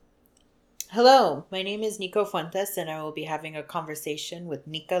Hello, my name is Nico Fuentes, and I will be having a conversation with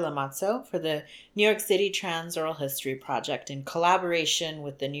Nika Lomazzo for the New York City Trans Oral History Project in collaboration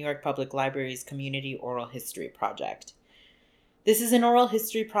with the New York Public Library's Community Oral History Project. This is an oral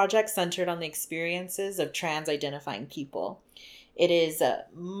history project centered on the experiences of trans identifying people. It is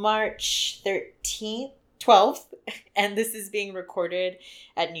March 13th, 12th, and this is being recorded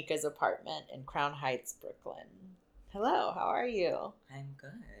at Nika's apartment in Crown Heights, Brooklyn. Hello, how are you? I'm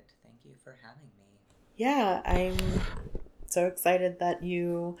good. Thank you for having me. Yeah, I'm so excited that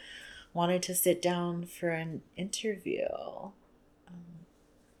you wanted to sit down for an interview.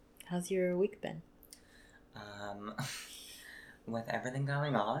 How's your week been? Um, with everything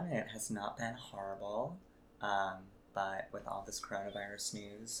going on, it has not been horrible. Um, but with all this coronavirus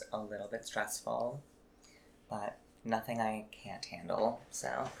news, a little bit stressful. But nothing I can't handle,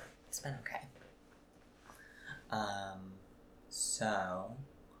 so it's been okay. Um, so,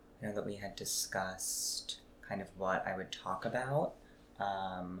 I know that we had discussed kind of what I would talk about.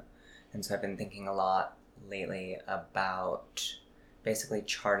 Um, and so I've been thinking a lot lately about basically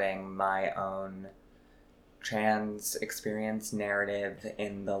charting my own trans experience narrative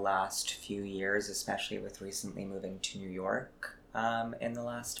in the last few years, especially with recently moving to New York in the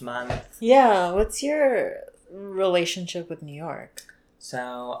last month. Yeah, what's your relationship with New York?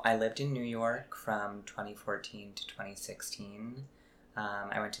 So I lived in New York from 2014 to 2016.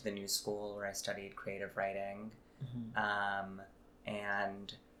 I went to the New School where I studied creative writing. Um,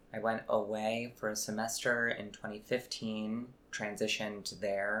 and I went away for a semester in 2015, transitioned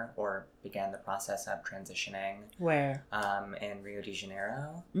there, or began the process of transitioning Where? in Rio de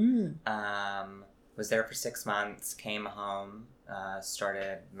Janeiro. Mm. Was there for 6 months, came home,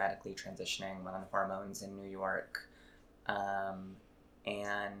 started medically transitioning, went on hormones in New York.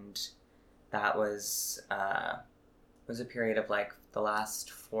 And that was a period of like the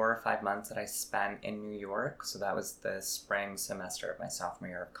last 4 or 5 months that I spent in New York. So that was the spring semester of my sophomore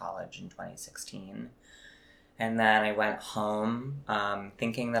year of college in 2016. And then I went home,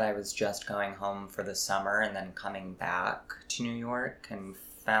 thinking that I was just going home for the summer and then coming back to New York, and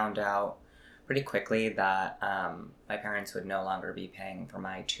found out pretty quickly that my parents would no longer be paying for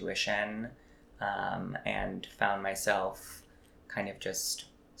my tuition, and found myself kind of just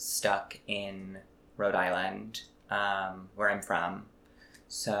stuck in Rhode Island, where I'm from.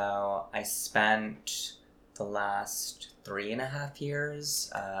 So I spent the last 3.5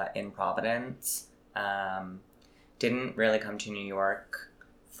 years in Providence. Didn't really come to New York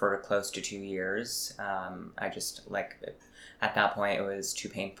for close to 2 years. I just, at that point, it was too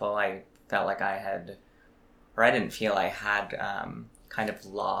painful. I felt like I didn't feel I had kind of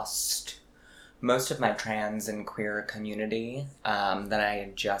lost most of my trans and queer community that I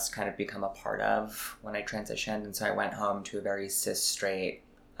had just kind of become a part of when I transitioned. And so I went home to a very cis straight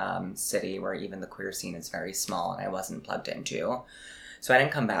city where even the queer scene is very small and I wasn't plugged into. So I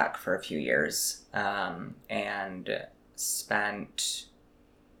didn't come back for a few years, and spent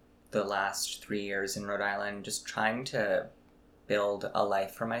the last 3 years in Rhode Island just trying to build a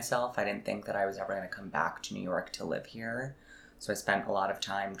life for myself. I didn't think that I was ever going to come back to New York to live here. So I spent a lot of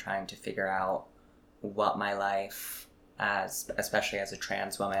time trying to figure out what my life, especially as a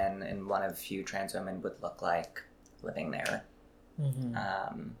trans woman and one of few trans women, would look like living there.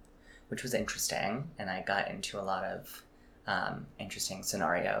 Mm-hmm. Which was interesting, and I got into a lot of interesting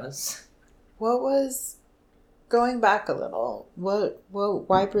scenarios. What was going back a little?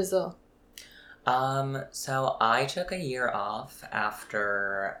 Why Brazil? So I took a year off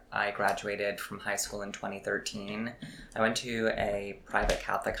after I graduated from high school in 2013. I went to a private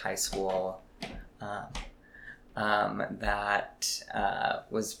Catholic high school that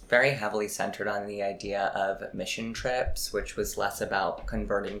was very heavily centered on the idea of mission trips, which was less about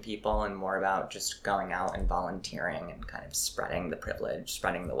converting people and more about just going out and volunteering and kind of spreading the privilege,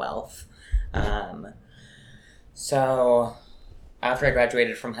 spreading the wealth. So after I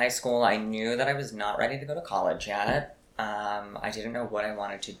graduated from high school, I knew that I was not ready to go to college yet. I didn't know what I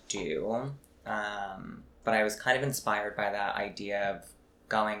wanted to do, but I was kind of inspired by that idea of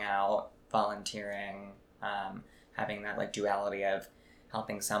going out, volunteering, having that like duality of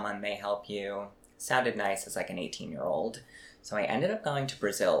helping someone, they help you. Sounded nice as like an 18-year-old. So I ended up going to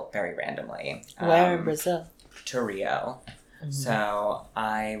Brazil very randomly. Where in Brazil? To Rio. Mm-hmm. So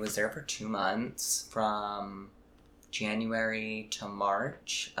I was there for 2 months from January to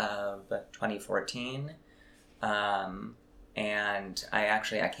March of 2014. And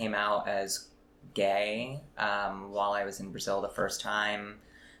I came out as gay while I was in Brazil the first time.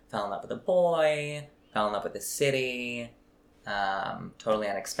 Fell in love with a boy, fell in love with the city, totally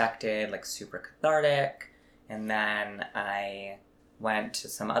unexpected, like super cathartic. And then I went to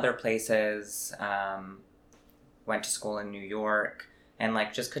some other places, went to school in New York, and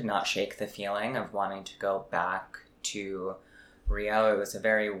like just could not shake the feeling of wanting to go back to Rio. It was a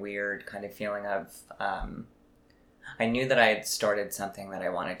very weird kind of feeling of, I knew that I had started something that I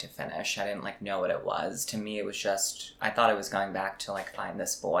wanted to finish. I didn't like know what it was. To me, it was just, I thought I was going back to like find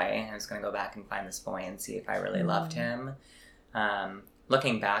this boy. I was going to go back and find this boy and see if I really loved him.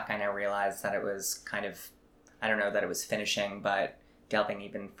 Looking back, I now realize that it was kind of, I don't know that it was finishing, but delving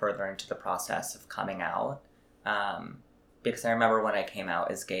even further into the process of coming out. Because I remember when I came out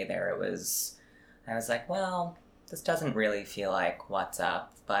as gay there, I was like, well, this doesn't really feel like what's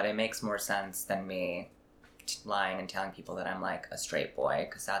up, but it makes more sense than me lying and telling people that I'm like a straight boy,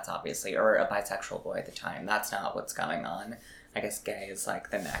 because that's obviously, or a bisexual boy at the time. That's not what's going on. I guess gay is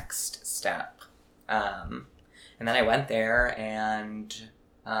like the next step. And then I went there and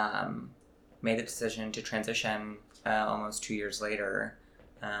made the decision to transition almost 2 years later.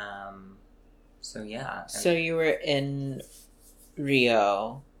 So yeah. So you were in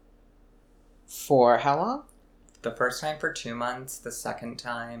Rio for how long? The first time for 2 months, the second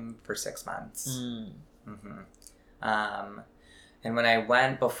time for 6 months. And when I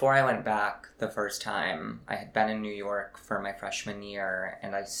went, before I went back the first time, I had been in New York for my freshman year,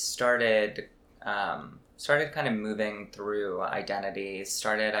 and I started kind of moving through identities,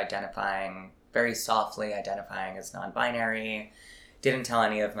 started identifying, very softly identifying as non-binary. Didn't tell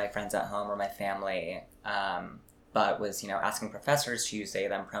any of my friends at home or my family, but was, asking professors to use they,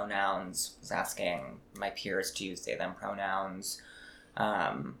 them pronouns, was asking my peers to use they, them pronouns,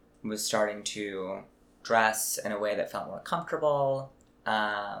 was starting to dress in a way that felt more comfortable,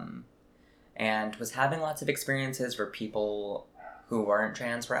 and was having lots of experiences where people who weren't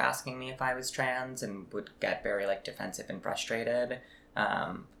trans were asking me if I was trans and would get very like defensive and frustrated.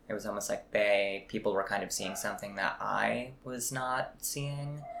 It was almost like people were kind of seeing something that I was not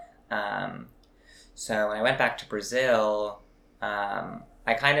seeing. So when I went back to Brazil, I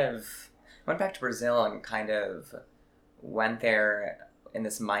went back to Brazil and kind of went there in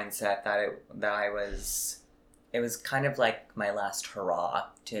this mindset that it was kind of like my last hurrah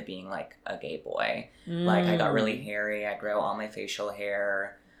to being like a gay boy. Like I got really hairy. I grew all my facial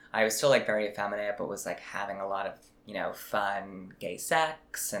hair. I was still like very effeminate, but was like having a lot of, fun gay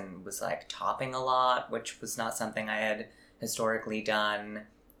sex and was like topping a lot, which was not something I had historically done.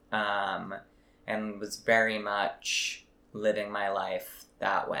 And was very much living my life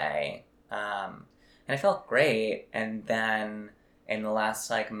that way. And I felt great. And then in the last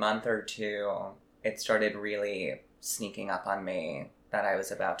like month or two, it started really sneaking up on me that I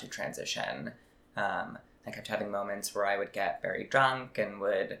was about to transition. I kept having moments where I would get very drunk and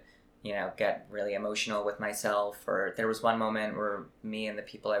would, get really emotional with myself. Or there was one moment where me and the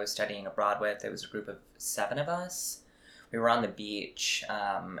people I was studying abroad with, it was a group of 7 of us. We were on the beach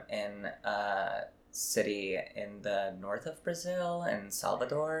in a city in the north of Brazil, in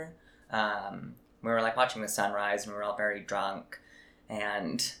Salvador. We were like watching the sunrise and we were all very drunk.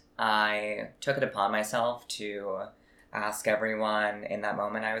 And I took it upon myself to ask everyone in that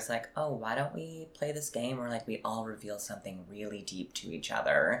moment. I was like, oh, why don't we play this game where like we all reveal something really deep to each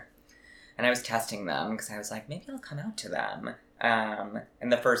other? And I was testing them because I was like, maybe I'll come out to them.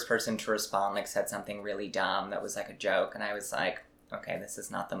 And the first person to respond like said something really dumb that was like a joke. And I was like, okay, this is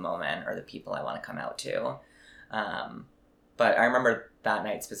not the moment or the people I want to come out to. But I remember that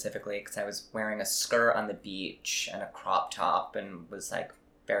night specifically because I was wearing a skirt on the beach and a crop top and was like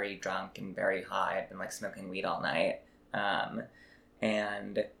very drunk and very high. I'd been like smoking weed all night.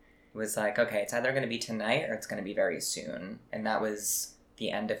 And was like, okay, it's either going to be tonight or it's going to be very soon. And that was the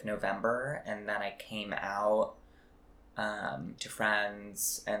end of November. And then I came out to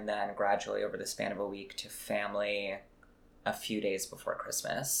friends and then gradually over the span of a week to family a few days before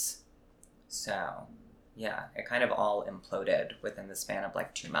Christmas. So yeah, it kind of all imploded within the span of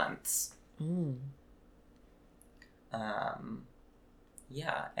like 2 months.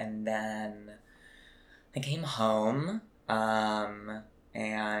 Yeah, and then I came home and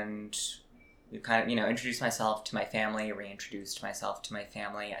kind of, introduced myself to my family, reintroduced myself to my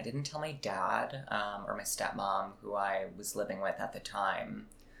family. I didn't tell my dad or my stepmom, who I was living with at the time.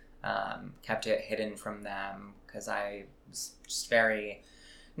 Kept it hidden from them because I was just very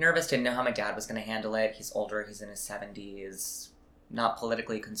nervous, didn't know how my dad was going to handle it. He's older, he's in his 70s, not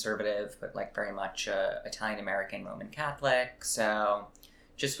politically conservative, but like very much Italian-American Roman Catholic, so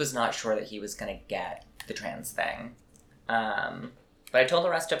just was not sure that he was going to get the trans thing. But I told the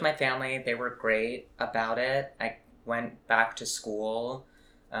rest of my family. They were great about it. I went back to school.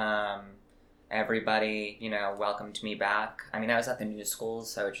 Everybody, welcomed me back. I mean, I was at the new school,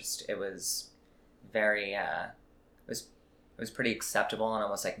 so it was very, it was pretty acceptable and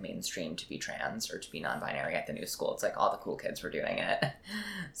almost like mainstream to be trans or to be non-binary at the new school. It's like all the cool kids were doing it.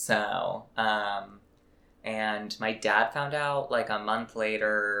 So, and my dad found out like a month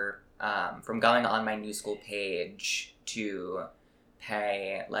later from going on my new school page to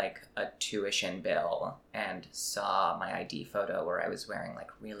pay like a tuition bill and saw my ID photo where I was wearing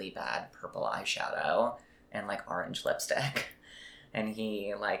like really bad purple eyeshadow and like orange lipstick. And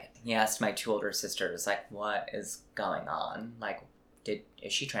he asked my two older sisters, like, what is going on? Like,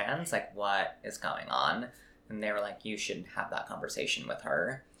 is she trans? Like, what is going on? And they were like, you should have that conversation with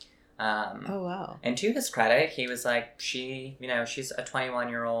her. Oh, wow. And to his credit, he was like, she's a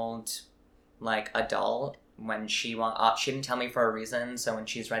 21-year-old, like, adult. When she didn't tell me for a reason, so when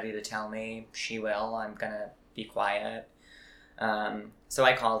she's ready to tell me, she will. I'm gonna be quiet. So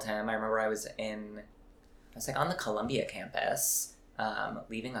I called him. I remember I was like on the Columbia campus,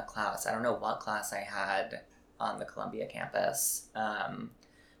 leaving a class. I don't know what class I had on the Columbia campus. I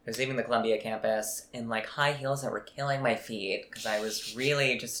was leaving the Columbia campus in like high heels that were killing my feet because I was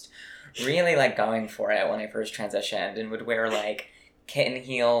really like going for it when I first transitioned, and would wear like kitten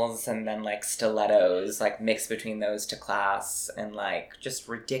heels and then like stilettos, like mixed between those to class, and like just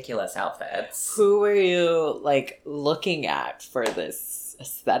ridiculous outfits. Who were you like looking at for this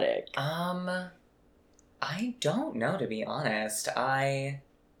aesthetic? I don't know, to be honest. I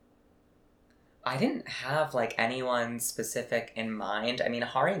didn't have like anyone specific in mind. I mean,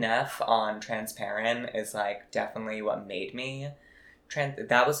 Hari Neff on Transparent is like definitely what made me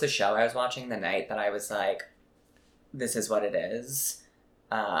that was the show I was watching the night that I was like, this is what it is.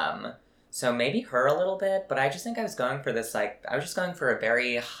 So maybe her a little bit, but I just think I was going for this, like, I was just going for a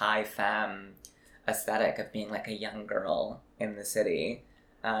very high femme aesthetic of being like a young girl in the city,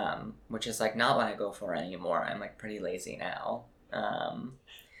 which is like not what I go for anymore. I'm like pretty lazy now.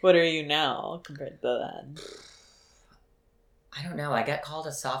 What are you now compared to then? I don't know. I get called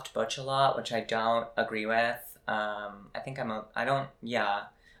a soft butch a lot, which I don't agree with. I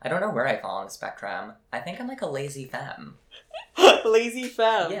don't know where I fall on the spectrum. I think I'm like a lazy femme. Lazy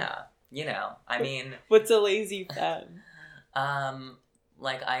femme? Yeah. I mean... What's a lazy femme?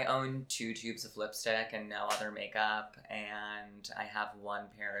 Like I own 2 tubes of lipstick and no other makeup, and I have 1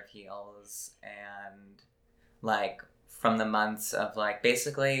 pair of heels, and like from the months of like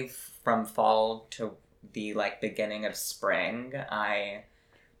basically from fall to the like beginning of spring, I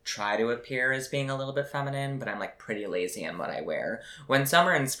try to appear as being a little bit feminine, but I'm like pretty lazy in what I wear. When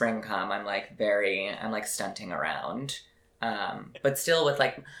summer and spring come, I'm like stunting around. But still with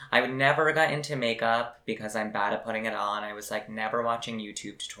like, I never got into makeup because I'm bad at putting it on. I was like never watching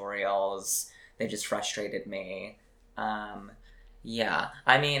YouTube tutorials. They just frustrated me. Yeah.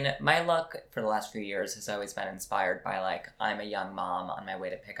 I mean, my look for the last few years has always been inspired by like, I'm a young mom on my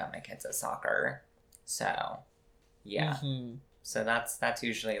way to pick up my kids at soccer. So, yeah. Mm-hmm. So that's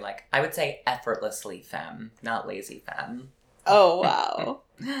usually like, I would say effortlessly femme, not lazy femme. Oh, wow.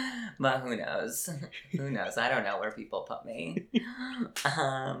 But who knows? Who knows? I don't know where people put me.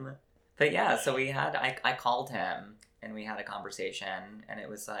 But yeah, so I called him and we had a conversation, and it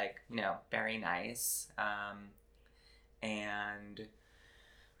was like, very nice. And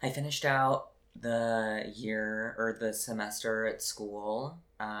I finished out the year or the semester at school,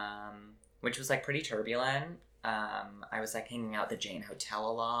 which was like pretty turbulent. I was like hanging out at the Jane Hotel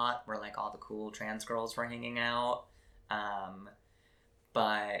a lot, where like all the cool trans girls were hanging out.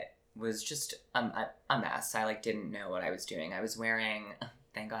 But was just a mess. I like didn't know what I was doing. I was wearing,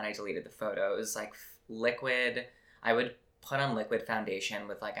 thank God I deleted the photos, like liquid. I would put on liquid foundation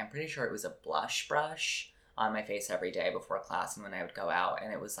with like, I'm pretty sure it was a blush brush on my face every day before class and when I would go out,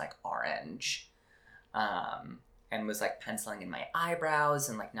 and it was like orange. And was like penciling in my eyebrows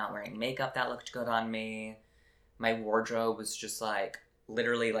and like not wearing makeup that looked good on me. My wardrobe was just like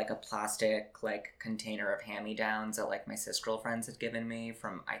literally like a plastic like container of hand-me-downs that like my cis girlfriends had given me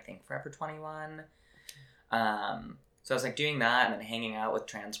from I think Forever 21. So I was like doing that and then hanging out with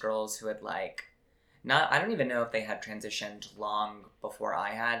trans girls who had like I don't even know if they had transitioned long before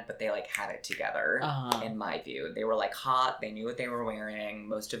I had, but they like had it together. In my view. They were like hot, they knew what they were wearing.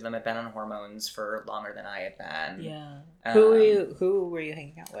 Most of them had been on hormones for longer than I had been. Yeah. Who were you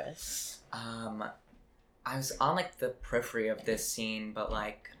hanging out with? I was on like the periphery of this scene, but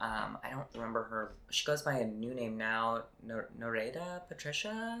like I don't remember her. She goes by a new name now, Noreda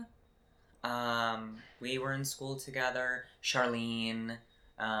Patricia. We were in school together. Charlene.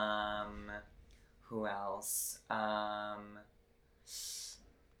 Who else?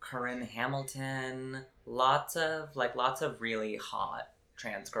 Corinne Hamilton. Lots of really hot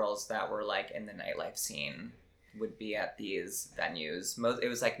trans girls that were like in the nightlife scene would be at these venues. It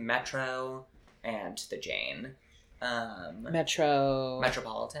was like Metro and the Jane.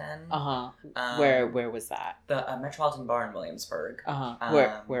 Metropolitan. Where was that? The Metropolitan Bar in Williamsburg.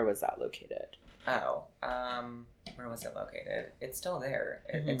 Where was that located? Where was it located? It's still there.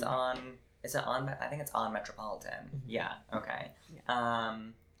 Mm-hmm. It's on. Is it on? I think it's on Metropolitan. Mm-hmm. Yeah. Okay. Yeah.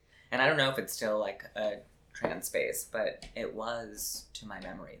 And I don't know if it's still like a trans space, but it was to my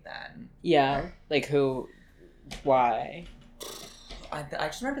memory then. Yeah. Like who? Why? I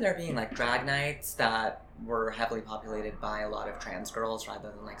just remember there being like drag nights that were heavily populated by a lot of trans girls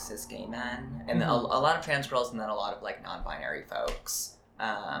rather than like cis gay men, and a lot of trans girls, and then a lot of like non-binary folks.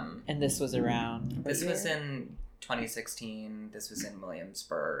 And this was around. This was in 2016. This was in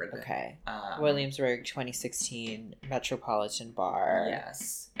Williamsburg. Okay. Williamsburg, 2016, Metropolitan Bar.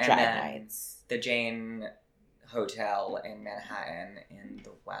 Yes. And drag nights. The Jane Hotel in Manhattan in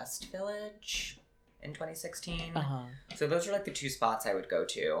the West Village in 2016. So those are like the two spots I would go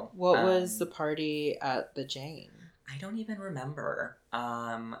to. What was the party at the Jane? I don't even remember.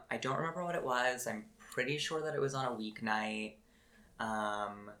 I don't remember what it was. I'm pretty sure that it was on a weeknight.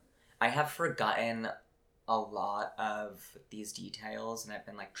 I have forgotten a lot of these details, and I've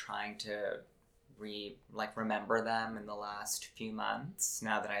been like trying to remember them in the last few months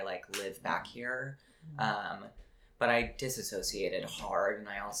now that I like live back here. But I disassociated hard, and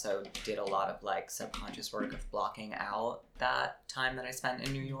I also did a lot of like subconscious work of blocking out that time that I spent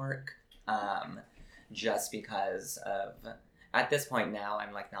in New York, just because of, at this point now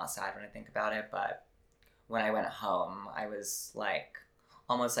I'm like not sad when I think about it, but when I went home I was like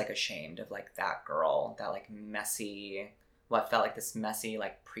almost like ashamed of like that girl, that like messy, what felt like this messy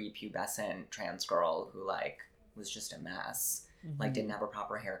like prepubescent trans girl who like was just a mess, like didn't have a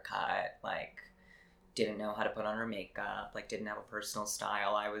proper haircut, like didn't know how to put on her makeup, like didn't have a personal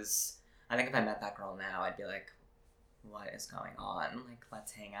style. I think if I met that girl now, I'd be like, what is going on? Like,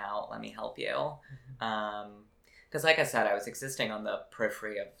 let's hang out. Let me help you. Because like I said, I was existing on the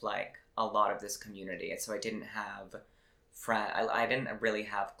periphery of like a lot of this community. So I didn't have I didn't really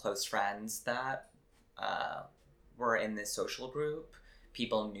have close friends that were in this social group.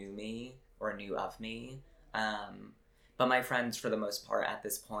 People knew me or knew of me. But my friends, for the most part, at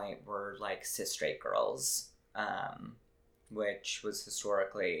this point, were like cis straight girls, which was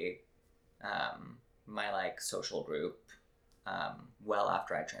historically my like social group. Well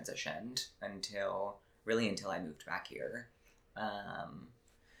after I transitioned, until I moved back here.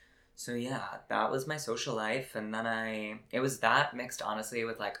 So yeah, that was my social life, and then it was that mixed honestly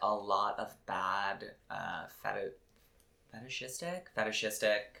with like a lot of bad fetishistic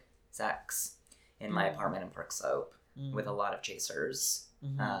sex in my apartment in Park Slope. With a lot of chasers,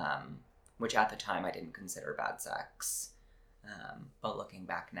 which at the time I didn't consider bad sex. But looking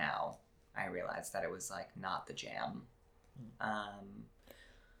back now, I realized that it was like not the jam.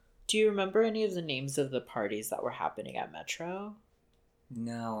 Do you remember any of the names of the parties that were happening at Metro?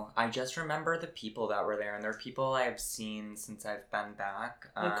 No, I just remember the people that were there, and they're people I've seen since I've been back.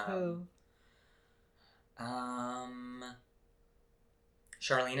 Like who?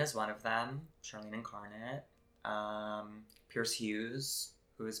 Charlene is one of them. Charlene Incarnate. Pierce Hughes,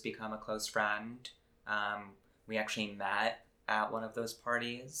 who has become a close friend. We actually met at one of those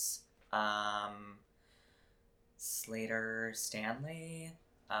parties. Slater Stanley.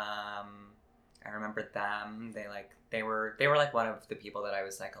 I remember them. They were like one of the people that I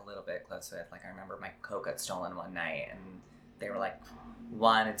was like a little bit close with. Like I remember my Coke got stolen one night, and they were like,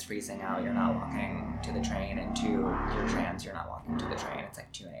 1, it's freezing out, you're not walking to the train, and 2, you're trans, you're not walking to the train. It's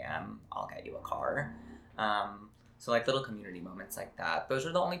like 2 a.m. I'll get you a car. So like little community moments like that. Those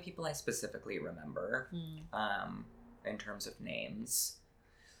are the only people I specifically remember in terms of names.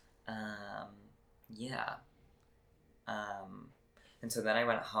 Yeah. And so then I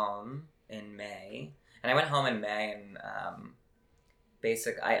went home in May. And I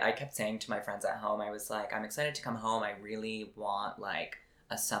kept saying to my friends at home, I was like, I'm excited to come home. I really want like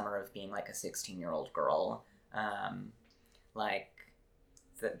a summer of being like a 16-year-old girl.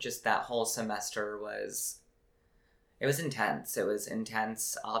 Just that whole semester was intense. It was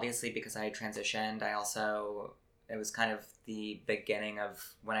intense, obviously, because I had transitioned. It was kind of the beginning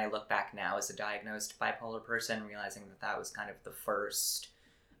of when I look back now as a diagnosed bipolar person, realizing that was kind of the first,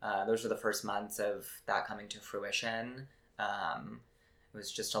 those were the first months of that coming to fruition. It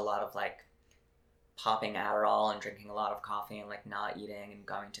was just a lot of like popping Adderall and drinking a lot of coffee and like not eating and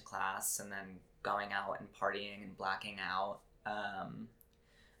going to class and then going out and partying and blacking out.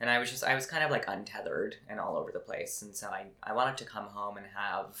 And I was kind of like untethered and all over the place. And so I wanted to come home and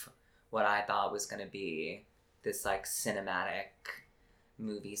have what I thought was going to be this like cinematic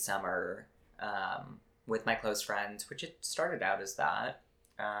movie summer with my close friends, which it started out as that.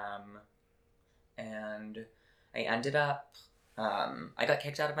 And I ended up, I got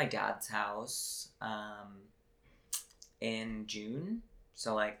kicked out of my dad's house in June,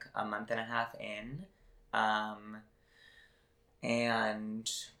 so like a month and a half in. Um, and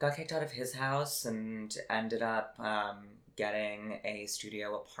got kicked out of his house and ended up getting a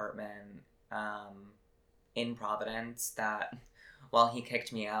studio apartment in Providence that while he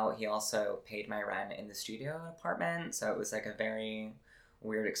kicked me out, he also paid my rent in the studio apartment. So it was like a very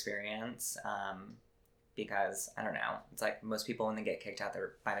weird experience because I don't know. It's like most people when they get kicked out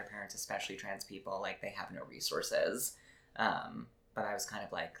by their parents, especially trans people, like they have no resources. But I was kind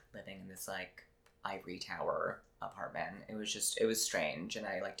of like living in this like ivory tower apartment. It was strange, and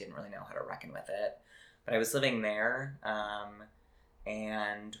I like didn't really know how to reckon with it. But I was living there,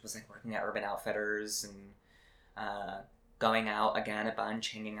 and was like working at Urban Outfitters and going out again a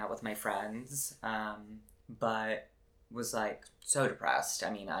bunch, hanging out with my friends. But was like so depressed.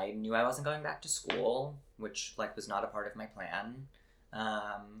 I mean, I knew I wasn't going back to school, which like was not a part of my plan.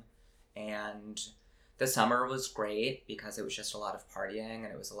 And the summer was great because it was just a lot of partying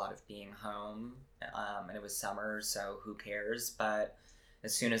and it was a lot of being home. And it was summer, so who cares? But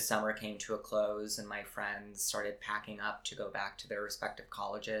as soon as summer came to a close and my friends started packing up to go back to their respective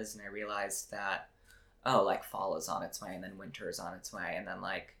colleges, and I realized that, oh, like fall is on its way and then winter is on its way, and then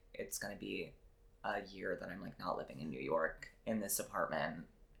like it's going to be a year that I'm like not living in New York in this apartment,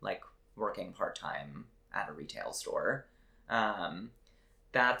 like working part time at a retail store.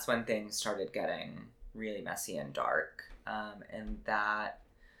 That's when things started getting really messy and dark, and that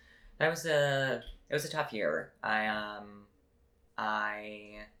was it was a tough year.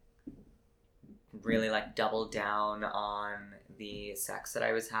 I really like doubled down on the sex that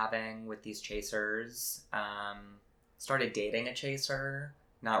I was having with these chasers. Started dating a chaser,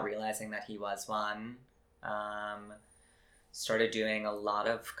 not realizing that he was one. Um, Started doing a lot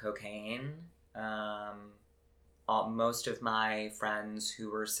of cocaine. Most of my friends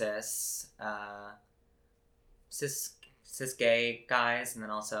who were cis cis gay guys, and then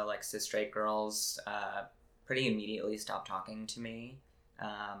also like cis straight girls, pretty immediately stopped talking to me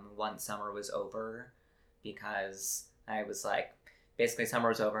once summer was over, because I was like, basically summer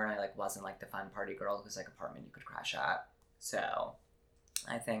was over and I like wasn't like the fun party girl who's like apartment you could crash at. So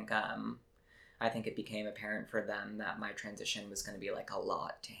I think I think it became apparent for them that my transition was going to be like a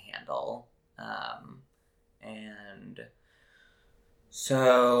lot to handle. And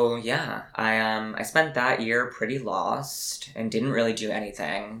so yeah, I spent that year pretty lost and didn't really do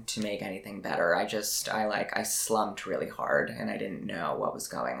anything to make anything better. I slumped really hard and I didn't know what was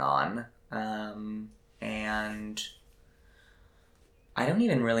going on. And I don't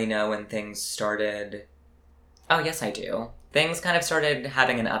even really know when things started. Oh, yes, I do. Things kind of started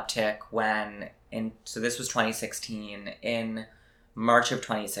having an uptick so this was 2016. In March of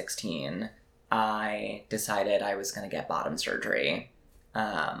 2016, I decided I was going to get bottom surgery,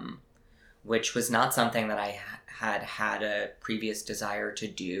 which was not something that I had a previous desire to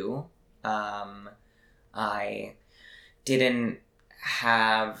do. I didn't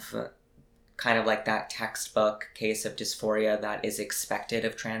have kind of like that textbook case of dysphoria that is expected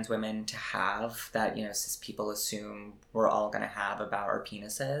of trans women to have, that, you know, cis people assume we're all going to have about our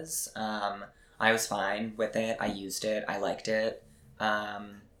penises. I was fine with it. I used it. I liked it. But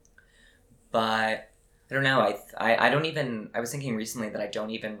I don't know. I don't even, I was thinking recently that I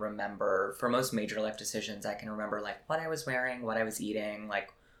don't even remember, for most major life decisions, I can remember like what I was wearing, what I was eating,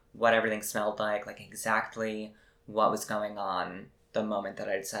 like what everything smelled like exactly what was going on the moment that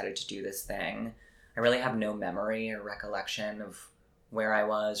I decided to do this thing. I really have no memory or recollection of where I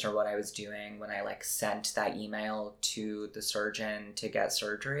was or what I was doing when I like sent that email to the surgeon to get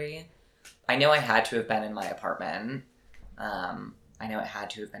surgery. I know I had to have been in my apartment. I know it had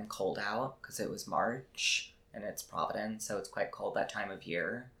to have been cold out because it was March and it's Providence, so it's quite cold that time of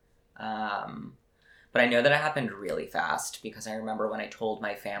year. But I know that it happened really fast because I remember when I told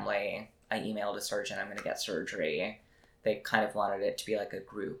my family, I emailed a surgeon, I'm going to get surgery. They kind of wanted it to be like a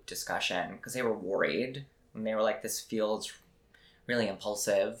group discussion because they were worried. And they were like, this feels really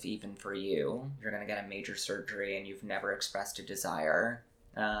impulsive, even for you. You're going to get a major surgery and you've never expressed a desire.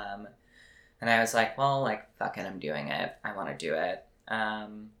 And I was like, well, like, fuck it, I'm doing it. I want to do it.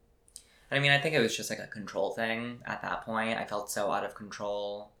 And I mean, I think it was just like a control thing at that point. I felt so out of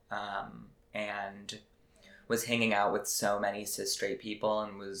control, and was hanging out with so many cis straight people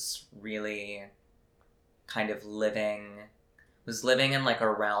and was really kind of living in like a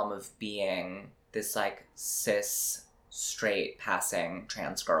realm of being this like cis straight passing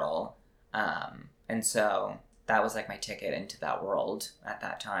trans girl. And so that was like my ticket into that world at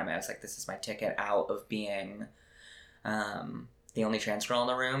that time. I was like, this is my ticket out of being the only trans girl in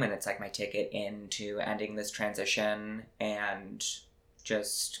the room, and it's like my ticket into ending this transition and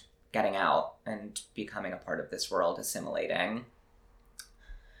just getting out and becoming a part of this world, assimilating.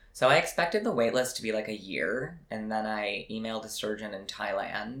 So I expected the wait list to be like a year, and then I emailed a surgeon in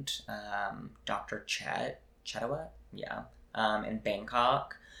Thailand, Dr. Chetawat, yeah, in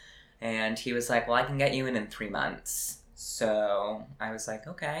Bangkok, and he was like, "Well, I can get you in 3 months." So I was like,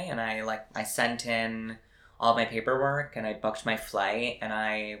 "Okay," and I sent in all my paperwork and I booked my flight, and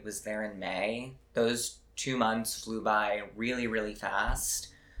I was there in May. Those 2 months flew by really, really fast.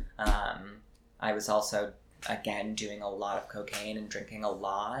 I was also again doing a lot of cocaine and drinking a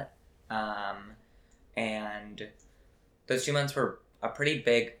lot, and those 2 months were a pretty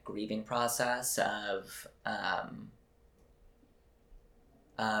big grieving process of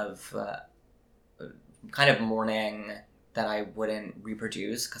kind of mourning that I wouldn't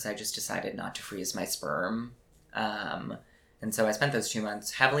reproduce because I just decided not to freeze my sperm. And so I spent those 2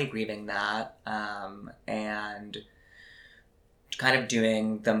 months heavily grieving that, and kind of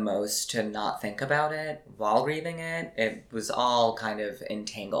doing the most to not think about it while grieving it. It was all kind of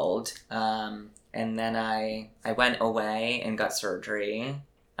entangled. And then I went away and got surgery.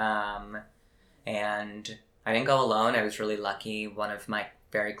 And I didn't go alone. I was really lucky. One of my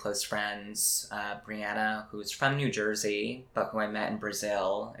very close friends, Brianna, who's from New Jersey, but who I met in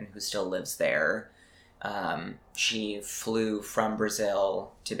Brazil and who still lives there, she flew from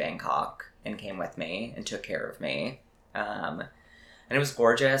Brazil to Bangkok and came with me and took care of me. And it was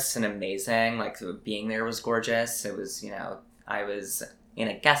gorgeous and amazing. Like, being there was gorgeous. It was, I was in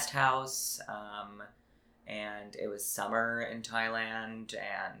a guest house, and it was summer in Thailand,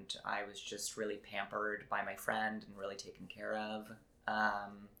 and I was just really pampered by my friend and really taken care of.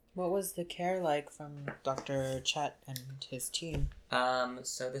 What was the care like from Dr. Chet and his team?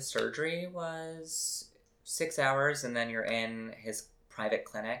 So the surgery was 6 hours, and then you're in his private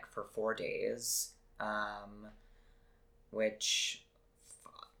clinic for 4 days, which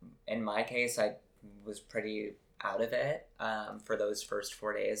in my case, I was pretty out of it for those first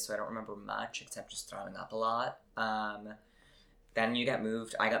 4 days, so I don't remember much except just throwing up a lot. Then I got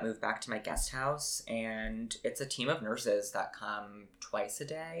moved back to my guest house, and it's a team of nurses that come twice a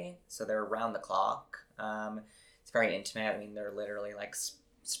day, so they're around the clock. It's very intimate. I mean, they're literally like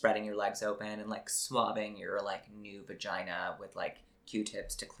spreading your legs open and like swabbing your like new vagina with like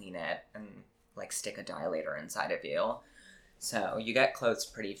Q-tips to clean it and like stick a dilator inside of you. So you get close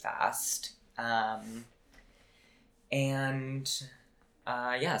pretty fast.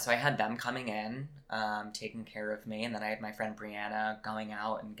 So I had them coming in, taking care of me, and then I had my friend Brianna going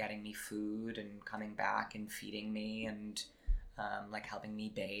out and getting me food and coming back and feeding me and like helping me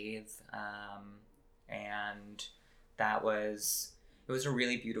bathe. And it was a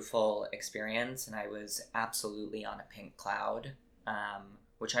really beautiful experience, and I was absolutely on a pink cloud,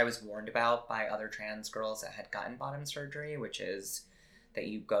 which I was warned about by other trans girls that had gotten bottom surgery, which is that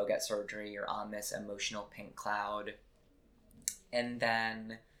you go get surgery, you're on this emotional pink cloud, and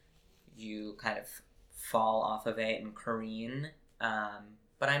then you kind of fall off of it and careen.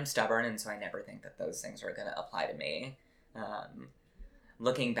 But I'm stubborn, and so I never think that those things are going to apply to me.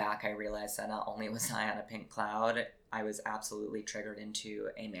 Looking back, I realized that not only was I on a pink cloud, I was absolutely triggered into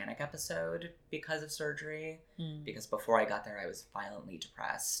a manic episode because of surgery. Because before I got there, I was violently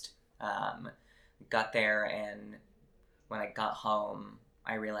depressed. Got there, and when I got home,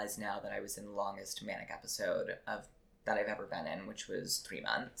 I realized now that I was in the longest manic episode that I've ever been in, which was 3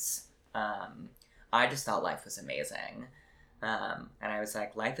 months. I just thought life was amazing. And I was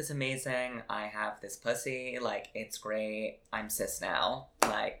like, life is amazing. I have this pussy. Like, it's great. I'm cis now.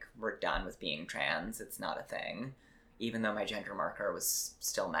 Like, we're done with being trans. It's not a thing. Even though my gender marker was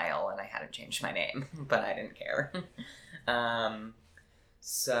still male and I hadn't changed my name. But I didn't care.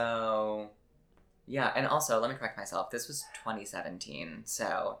 Yeah, and also, let me correct myself. This was 2017,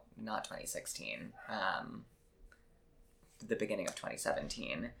 so not 2016. The beginning of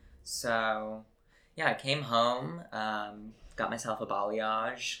 2017. So, yeah, I came home, got myself a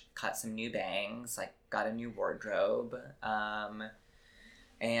balayage, cut some new bangs, like got a new wardrobe,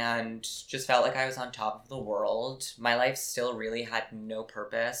 and just felt like I was on top of the world. My life still really had no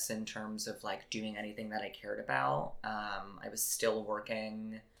purpose in terms of like doing anything that I cared about. I was still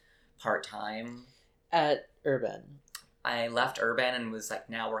working part-time. At Urban. I left Urban and was like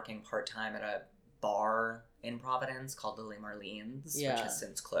now working part-time at a bar in Providence called the Les Marlines, which has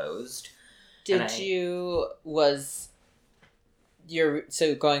since closed. So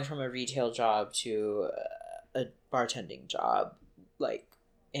going from a retail job to a bartending job, like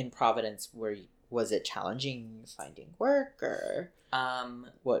in Providence, was it challenging finding work, or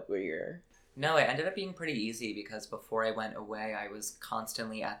what were your... No, it ended up being pretty easy because before I went away, I was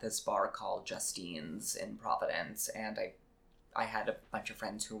constantly at this bar called Justine's in Providence, and I had a bunch of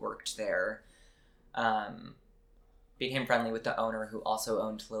friends who worked there. Um, Became friendly with the owner who also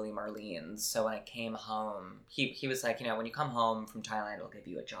owned Lily Marlene's. So when I came home, he was like, when you come home from Thailand, it'll give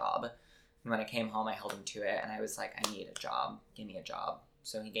you a job. And when I came home, I held him to it, and I was like, I need a job. Give me a job.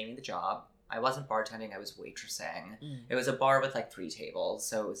 So he gave me the job. I wasn't bartending, I was waitressing. It was a bar with like 3 tables,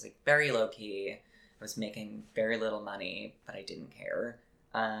 so it was like very low key. I was making very little money, but I didn't care.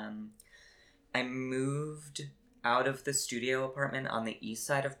 I moved out of the studio apartment on the east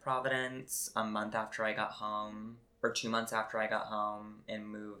side of Providence a month after I got home, or 2 months after I got home, and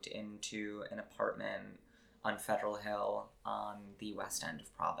moved into an apartment on Federal Hill on the west end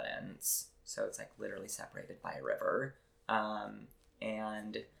of Providence. So it's like literally separated by a river.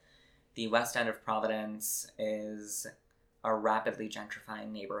 And the west end of Providence is a rapidly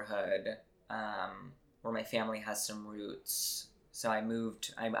gentrifying neighborhood where my family has some roots. So I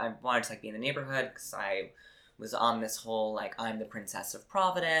moved, I wanted to like be in the neighborhood because I was on this whole like I'm the princess of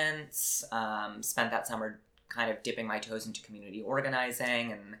Providence. Spent that summer kind of dipping my toes into community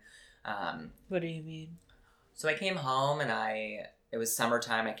organizing and What do you mean? so I came home and it was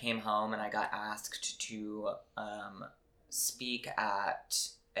summertime. I came home and I got asked to speak at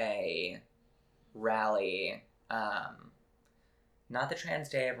a rally, not the Trans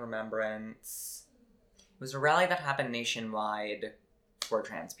Day of Remembrance. It was a rally that happened nationwide for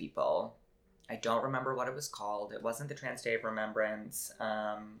trans people. I don't remember what it was called. It wasn't the Trans Day of Remembrance.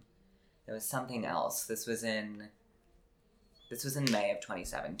 It was something else. This was in May of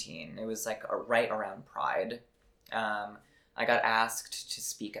 2017. It was like right around Pride. I got asked to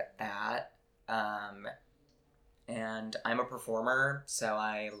speak at that. And I'm a performer, so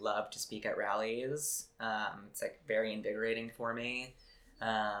I love to speak at rallies. It's like very invigorating for me.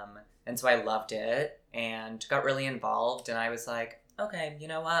 And so I loved it and got really involved. And I was like, okay, you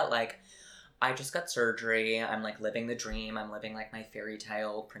know what? Like, I just got surgery. I'm like living the dream. I'm living like my fairy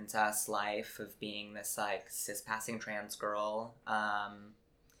tale princess life of being this like cis passing trans girl.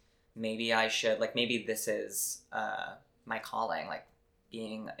 Maybe I should, like, maybe this is my calling, like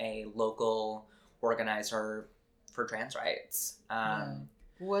being a local organizer for trans rights. Yeah.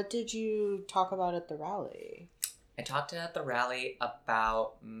 What did you talk about at the rally? I talked at the rally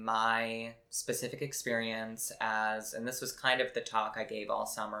about my specific experience as, and this was kind of the talk I gave all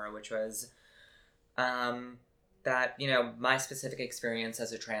summer, which was that, my specific experience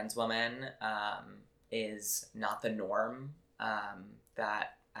as a trans woman is not the norm.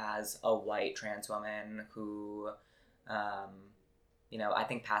 That as a white trans woman who, I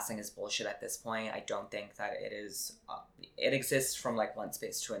think passing is bullshit at this point. I don't think that it is, it exists from like one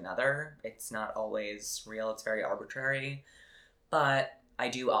space to another. It's not always real. It's very arbitrary. But I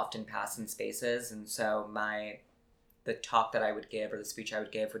do often pass in spaces. And so the talk that I would give or the speech I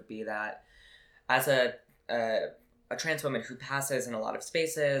would give would be that as a trans woman who passes in a lot of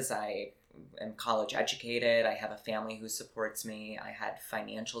spaces, I am college educated. I have a family who supports me. I had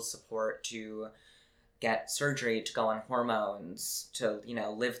financial support to get surgery, to go on hormones, to,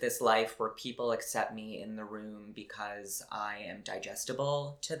 live this life where people accept me in the room because I am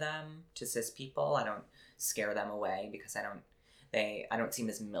digestible to them, to cis people. I don't scare them away because I don't seem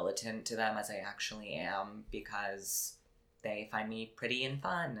as militant to them as I actually am because they find me pretty and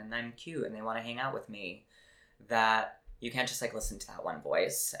fun and I'm cute and they want to hang out with me. That you can't just like listen to that one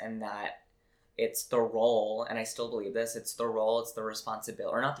voice, and that it's the role, and I still believe this, it's the role, it's the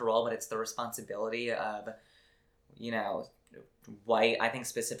responsibility, or not the role, but it's the responsibility of, I think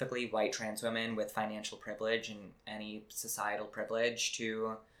specifically white trans women with financial privilege and any societal privilege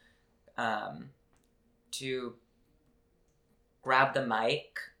to grab the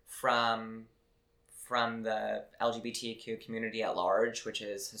mic from the LGBTQ community at large, which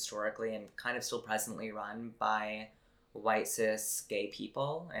is historically and kind of still presently run by white cis gay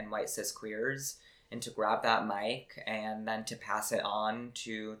people and white cis queers, and to grab that mic and then to pass it on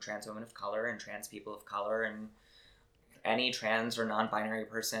to trans women of color and trans people of color and any trans or non-binary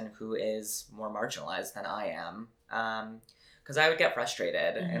person who is more marginalized than I am. Because I would get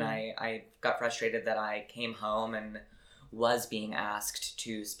frustrated, and I got frustrated that I came home and was being asked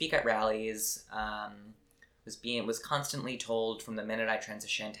to speak at rallies, was constantly told from the minute I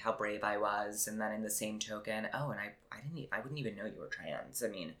transitioned how brave I was, and then in the same token, I wouldn't even know you were trans. I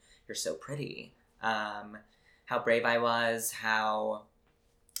mean, you're so pretty. How brave I was, how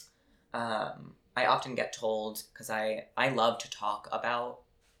I often get told, because I love to talk about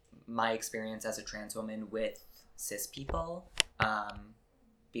my experience as a trans woman with cis people,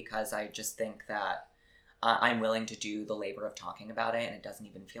 because I just think that I'm willing to do the labor of talking about it, and it doesn't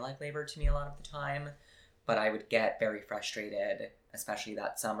even feel like labor to me a lot of the time. But I would get very frustrated, especially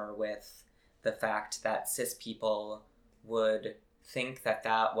that summer, with the fact that cis people would think that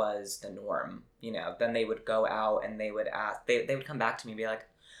that was the norm. Then they would go out and they would ask, they would come back to me and be like,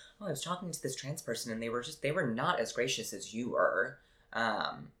 oh, I was talking to this trans person and they were not as gracious as you were.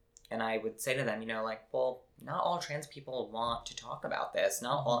 And I would say to them, like, well, not all trans people want to talk about this.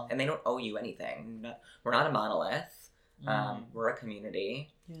 Not all, and they don't owe you anything. We're not a monolith. We're a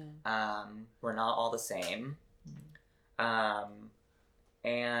community. Yeah. We're not all the same.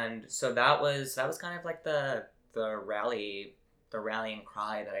 And so that was kind of like the rallying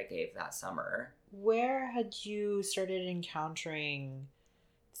cry that I gave that summer. Where had you started encountering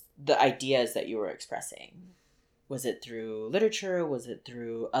the ideas that you were expressing? Was it through literature? Was it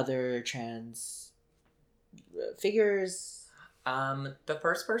through other trans figures? The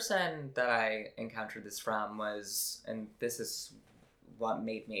first person that I encountered this from was, and this is what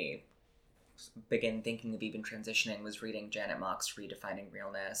made me begin thinking of even transitioning, was reading Janet Mock's Redefining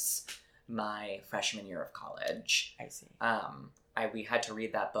Realness my freshman year of college. I see. We had to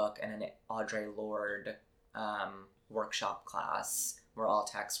read that book in an Audre Lorde workshop class where all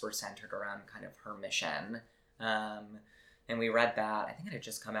texts were centered around kind of her mission. And we read that. I think it had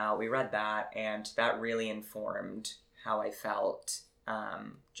just come out. We read that, and that really informed how I felt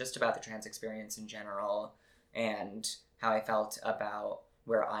just about the trans experience in general, and how I felt about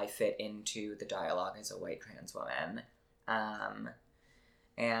where I fit into the dialogue as a white trans woman.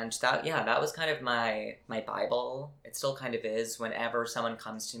 And that was kind of my Bible. It still kind of is. Whenever someone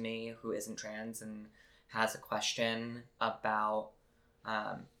comes to me who isn't trans and has a question about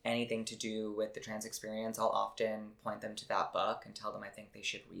anything to do with the trans experience, I'll often point them to that book and tell them I think they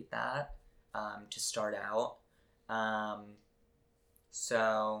should read that to start out.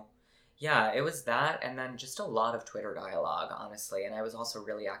 So yeah, it was that, and then just a lot of Twitter dialogue, honestly. And I was also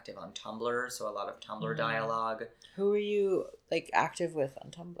really active on Tumblr, so a lot of Tumblr dialogue. Who were you active with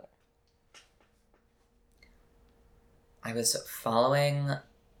on Tumblr? I was following...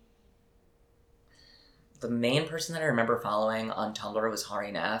 The main person that I remember following on Tumblr was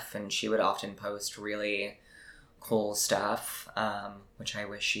Hari Neff, and she would often post really cool stuff, which I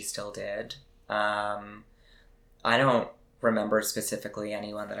wish she still did. I don't remember specifically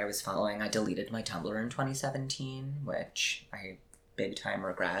anyone that I was following. I deleted my Tumblr in 2017, which I big time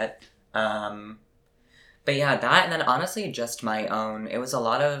regret. But yeah, that, and then honestly just my own. It was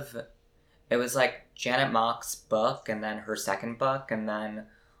like Janet Mock's book, and then her second book, and then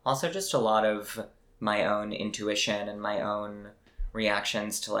also just a lot of my own intuition and my own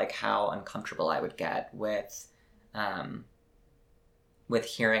reactions to like how uncomfortable I would get with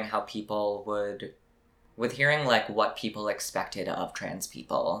hearing how people would, with hearing like what people expected of trans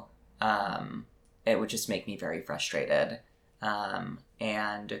people. It would just make me very frustrated.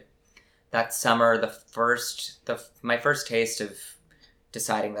 And that summer, my first taste of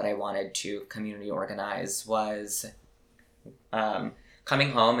deciding that I wanted to community organize was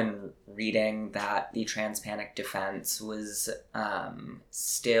coming home and reading that the trans panic defense was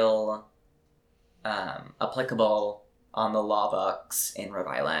still applicable on the law books in Rhode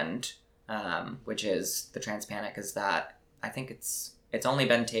Island, which is, the trans panic is that I think it's only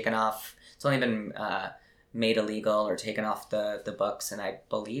been taken off, it's only been made illegal or taken off the books in, I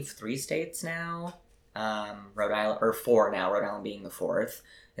believe, 3 states now. Rhode Island, or 4 now, Rhode Island being the 4th,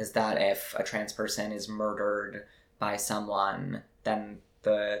 is that if a trans person is murdered by someone, then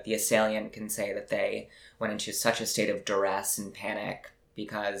the assailant can say that they went into such a state of duress and panic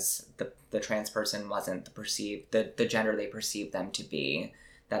because the trans person wasn't the gender they perceived them to be,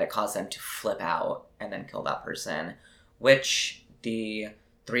 that it caused them to flip out and then kill that person, which the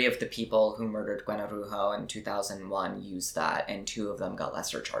 3 of the people who murdered Gwen Arujo in 2001 used that, and 2 of them got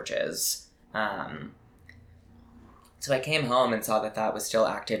lesser charges. So I came home and saw that was still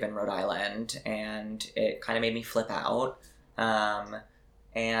active in Rhode Island, and it kind of made me flip out.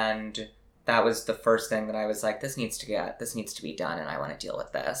 And that was the first thing that I was like, this needs to be done, and I want to deal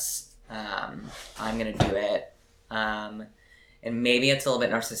with this. I'm going to do it. And maybe it's a little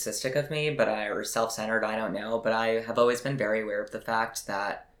bit narcissistic of me, or self-centered, I don't know, but I have always been very aware of the fact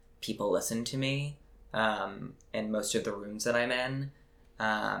that people listen to me, in most of the rooms that I'm in,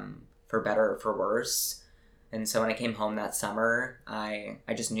 for better or for worse. And so when I came home that summer, I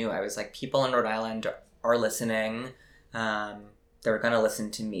just knew, I was like, people in Rhode Island are listening. They're going to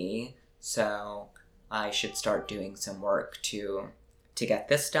listen to me. So I should start doing some work to get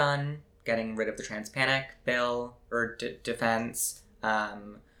this done, getting rid of the trans panic bill or defense,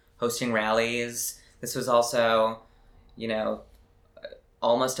 hosting rallies. This was also,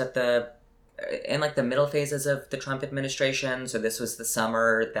 almost at the in like the middle phases of the Trump administration. So this was the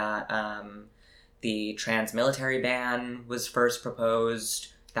summer that the trans military ban was first proposed.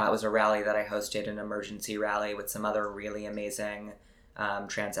 That was a rally that I hosted, an emergency rally with some other really amazing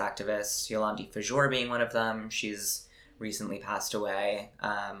trans activists, Yolandi Fajour being one of them. She's recently passed away,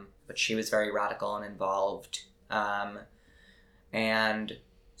 but she was very radical and involved. And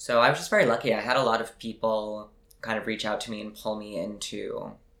so I was just very lucky. I had a lot of people kind of reach out to me and pull me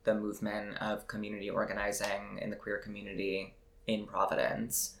into the movement of community organizing in the queer community in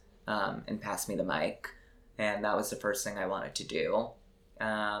Providence, and pass me the mic. And that was the first thing I wanted to do.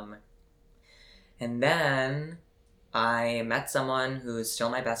 And then I met someone who is still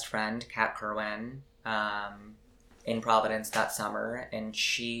my best friend, Kat Kerwin, in Providence that summer, and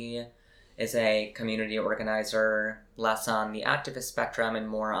she is a community organizer, less on the activist spectrum and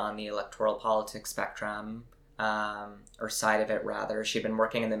more on the electoral politics spectrum, or side of it rather. She'd been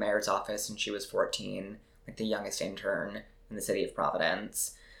working in the mayor's office since she was 14, like the youngest intern in the city of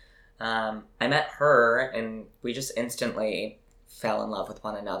Providence. I met her, and we just instantly fell in love with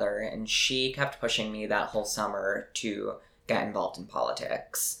one another, and she kept pushing me that whole summer to get involved in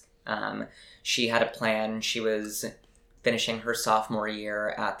politics. She had a plan. She was finishing her sophomore year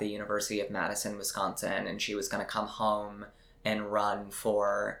at the University of Madison, Wisconsin, and she was going to come home and run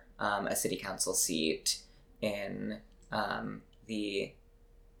for a city council seat in the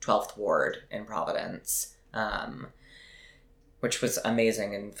 12th Ward in Providence, which was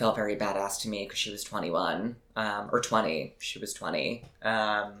amazing and felt very badass to me because she was 21, or 20. She was 20.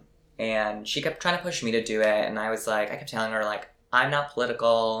 And she kept trying to push me to do it, and I kept telling her, like, I'm not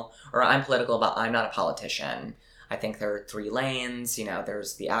political, or I'm political, but I'm not a politician. I think there are three lanes.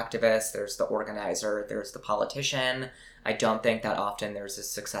 There's the activist, there's the organizer, there's the politician. I don't think that often there's a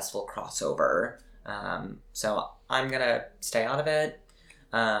successful crossover. So I'm gonna stay out of it.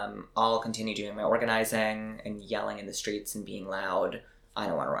 I'll continue doing my organizing and yelling in the streets and being loud. I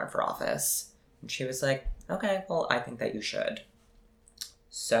don't want to run for office. And she was like, okay, well, I think that you should.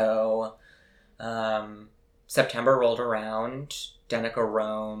 So, September rolled around. Danica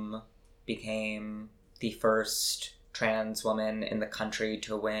Rome became the first trans woman in the country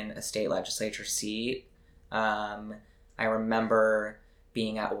to win a state legislature seat. I remember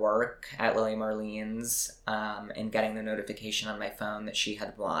being at work at Lily Marlene's, and getting the notification on my phone that she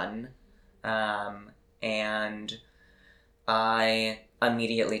had won. And I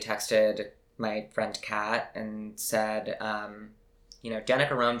immediately texted my friend Kat and said,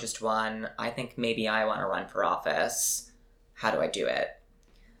 Danica Rome just won. I think maybe I want to run for office. How do I do it?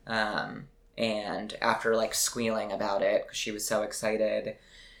 And after squealing about it, because she was so excited,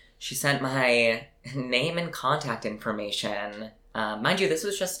 she sent my name and contact information. Mind you, this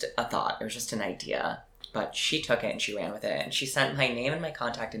was just a thought. It was just an idea. But she took it and she ran with it. And she sent my name and my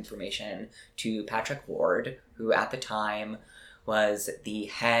contact information to Patrick Ward, who at the time was the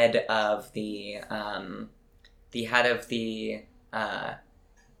head of the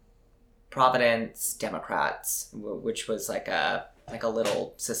Providence Democrats, which was like a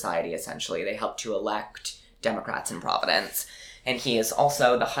little society, essentially. They helped to elect Democrats in Providence. And he is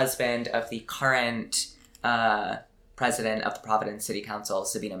also the husband of the current president of the Providence City Council,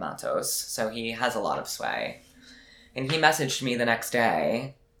 Sabina Matos. So he has a lot of sway. And he messaged me the next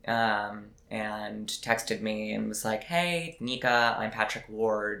day, and texted me and was like, hey, Nika, I'm Patrick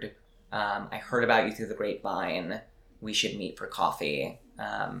Ward. I heard about you through the grapevine. We should meet for coffee,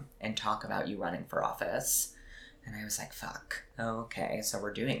 and talk about you running for office. And I was like, fuck. Okay, so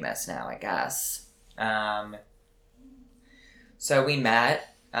we're doing this now, I guess. So we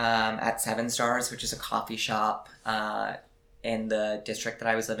met at Seven Stars, which is a coffee shop in the district that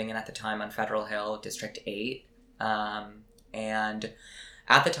I was living in at the time on Federal Hill, District 8. And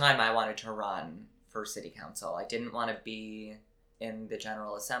at the time, I wanted to run for city council. I didn't want to be in the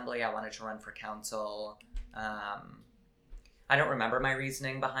General Assembly. I wanted to run for council. I don't remember my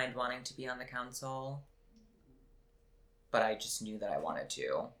reasoning behind wanting to be on the council, but I just knew that I wanted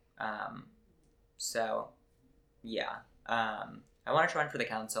to. So, yeah. I wanted to run for the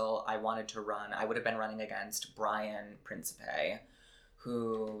council. I would have been running against Brian Principe,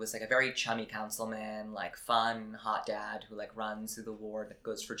 who was a very chummy councilman, fun, hot dad, who runs through the ward,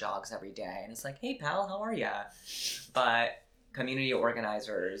 goes for jogs every day, and is like, hey pal, how are ya? But community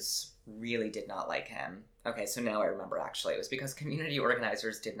organizers really did not like him. Okay, so now I remember, actually. It was because community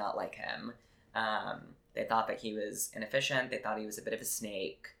organizers did not like him. They thought that he was inefficient. They thought he was a bit of a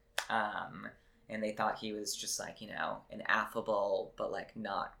snake. And they thought he was just an affable but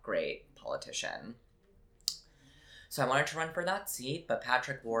not great politician. So I wanted to run for that seat, but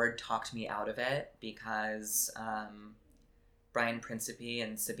Patrick Ward talked me out of it because Brian Principe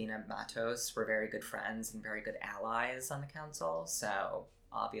and Sabina Matos were very good friends and very good allies on the council. So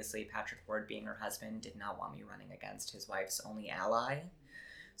obviously Patrick Ward, being her husband, did not want me running against his wife's only ally.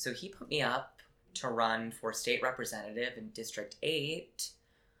 So he put me up to run for state representative in District 8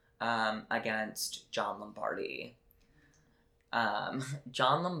 against John Lombardi.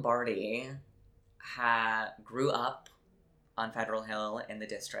 John Lombardi grew up on Federal Hill in the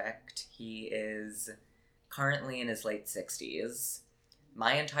district. He is currently in his late 60s.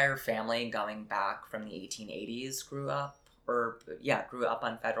 My entire family, going back from the 1880s, grew up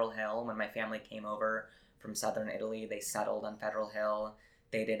on Federal Hill. When my family came over from southern Italy, they settled on Federal Hill.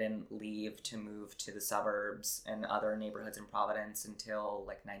 They didn't leave to move to the suburbs and other neighborhoods in Providence until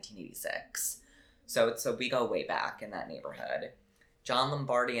like 1986. So we go way back in that neighborhood. John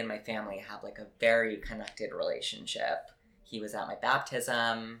Lombardi and my family have like a very connected relationship. He was at my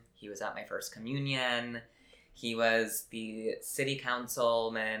baptism. He was at my first communion. He was the city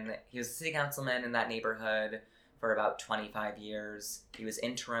councilman. He was the city councilman in that neighborhood for about 25 years. He was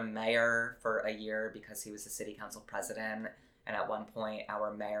interim mayor for a year because he was the city council president. And at one point,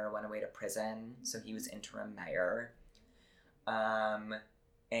 our mayor went away to prison, so he was interim mayor.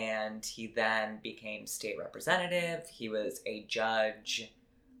 And he then became state representative. He was a judge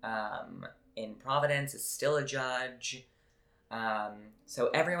in Providence, is still a judge. So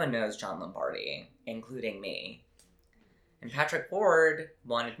everyone knows John Lombardi, including me. And Patrick Ward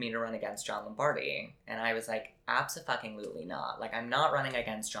wanted me to run against John Lombardi. And I was like, abso-fucking-lutely not. Like, I'm not running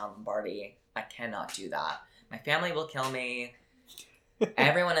against John Lombardi. I cannot do that. My family will kill me.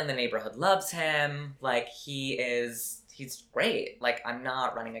 Everyone in the neighborhood loves him. Like, he's great. Like, I'm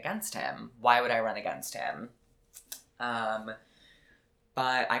not running against him. Why would I run against him? But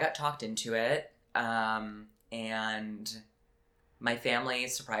I got talked into it. And my family,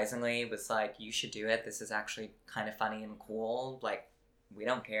 surprisingly, was like, you should do it. This is actually kind of funny and cool. Like, we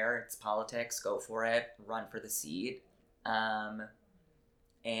don't care. It's politics. Go for it. Run for the seat. And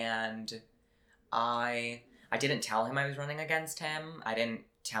I didn't tell him I was running against him. I didn't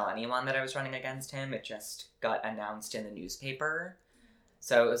tell anyone that I was running against him. It just got announced in the newspaper.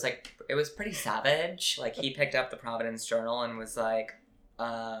 So it was pretty savage. Like, he picked up the Providence Journal and was like,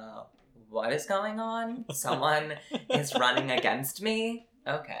 what is going on? Someone is running against me?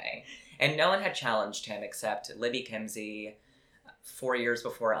 Okay. And no one had challenged him except Libby Kimsey 4 years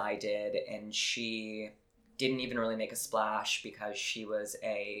before I did, and she didn't even really make a splash because she was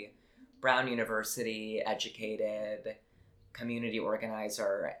a Brown University educated community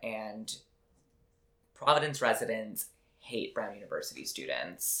organizer, and Providence residents hate Brown University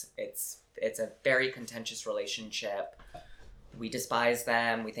students. It's a very contentious relationship. We despise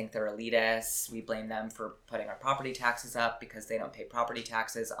them. We think they're elitists. We blame them for putting our property taxes up because they don't pay property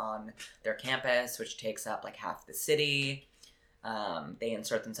taxes on their campus, which takes up like half the city. They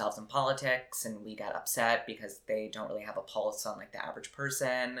insert themselves in politics, and we get upset because they don't really have a pulse on like the average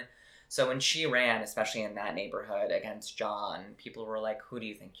person. So when she ran, especially in that neighborhood against John, people were like, who do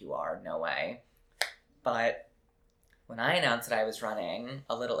you think you are? No way. But when I announced that I was running,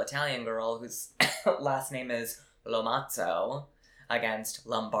 a little Italian girl whose last name is Lomazzo against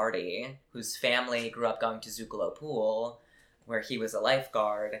Lombardi, whose family grew up going to Zuccolo Pool, where he was a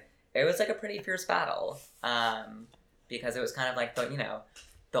lifeguard, it was like a pretty fierce battle. Because it was kind of like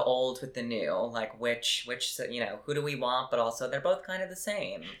the old with the new, like which who do we want, but also they're both kind of the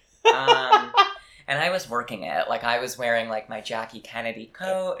same. And I was working it. Like, I was wearing like my Jackie Kennedy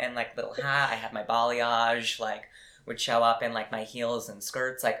coat and like little hat. I had my balayage, like would show up in like my heels and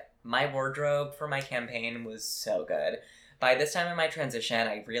skirts. Like, my wardrobe for my campaign was so good. By this time in my transition,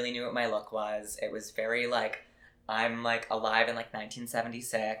 I really knew what my look was. It was very like, I'm like alive in like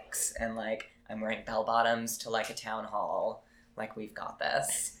 1976, and like I'm wearing bell bottoms to like a town hall. Like, we've got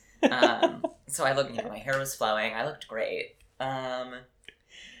this. So I looked, my hair was flowing. I looked great.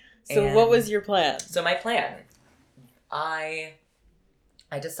 So what was your plan? So my plan, I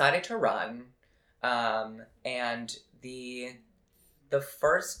decided to run, and the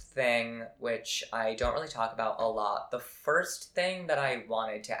first thing, which I don't really talk about a lot, the first thing that I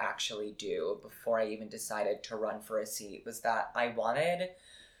wanted to actually do before I even decided to run for a seat was that I wanted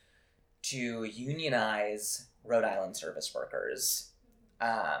to unionize Rhode Island service workers.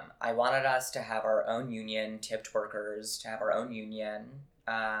 I wanted us to have our own union, tipped workers, to have our own union.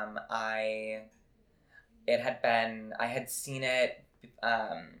 I had seen it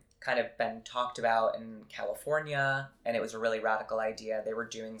kind of been talked about in California, and it was a really radical idea. They were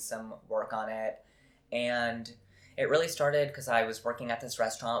doing some work on it, and it really started because I was working at this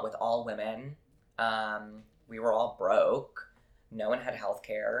restaurant with all women. We were all broke. No one had health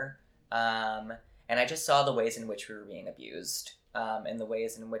care. And And I just saw the ways in which we were being abused, and the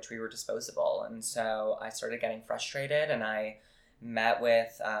ways in which we were disposable. And so I started getting frustrated, and I met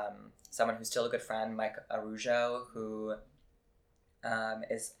with someone who's still a good friend, Mike Arujo, who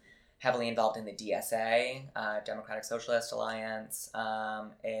is heavily involved in the DSA, Democratic Socialist Alliance,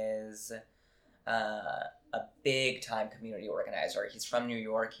 is a big time community organizer. He's from New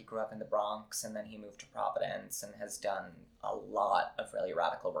York. He grew up in the Bronx, and then he moved to Providence and has done a lot of really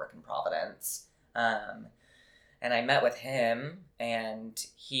radical work in Providence. And I met with him, and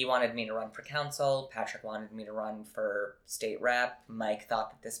he wanted me to run for council. Patrick wanted me to run for state rep. Mike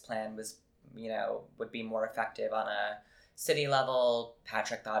thought that this plan was, would be more effective on a city level.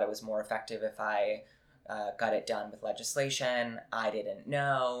 Patrick thought it was more effective if I got it done with legislation. I didn't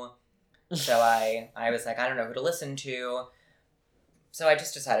know. So I was like, I don't know who to listen to. So I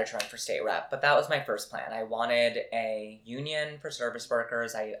just decided to run for state rep. But that was my first plan. I wanted a union for service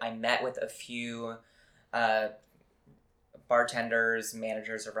workers. I met with a few bartenders,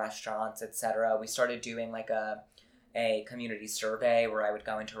 managers of restaurants, etc. We started doing like a community survey where I would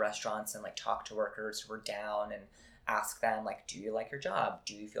go into restaurants and like talk to workers who were down and ask them, like, do you like your job?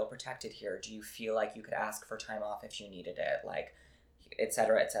 Do you feel protected here? Do you feel like you could ask for time off if you needed it? Like, et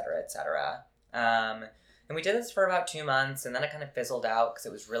cetera, et cetera, et cetera. And we did this for about 2 months, and then it kind of fizzled out because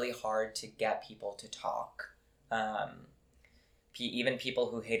it was really hard to get people to talk. Even people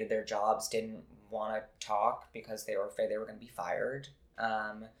who hated their jobs didn't want to talk because they were afraid they were going to be fired.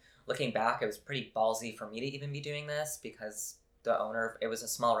 Looking back, it was pretty ballsy for me to even be doing this because the owner, it was a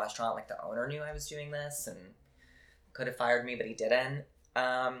small restaurant, like the owner knew I was doing this and could have fired me, but he didn't.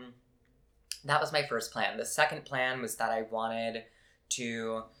 That was my first plan. The second plan was that I wanted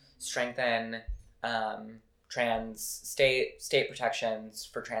to strengthen state protections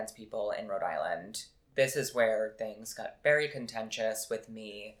for trans people in Rhode Island. This is where things got very contentious with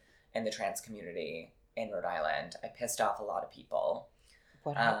me and the trans community in Rhode Island. I pissed off a lot of people.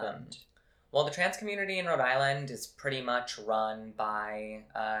 What happened? Well, the trans community in Rhode Island is pretty much run by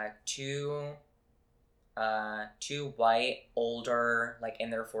two white, older, like in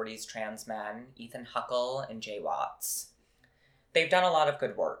their 40s trans men, Ethan Huckle and Jay Watts. They've done a lot of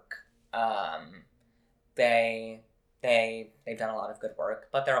good work. They've done a lot of good work,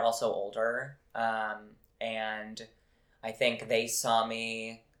 but they're also older. And I think they saw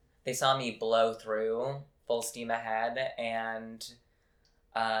me blow through full steam ahead, and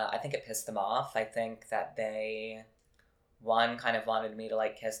I think it pissed them off. I think that they, one, kind of wanted me to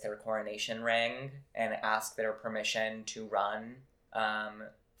like kiss their coronation ring and ask their permission to run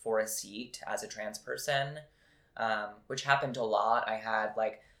for a seat as a trans person, which happened a lot. I had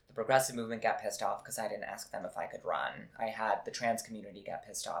like the progressive movement get pissed off because I didn't ask them if I could run. I had the trans community get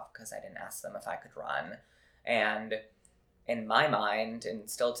pissed off because I didn't ask them if I could run. And in my mind, and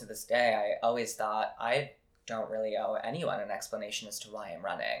still to this day, I always thought I don't really owe anyone an explanation as to why I'm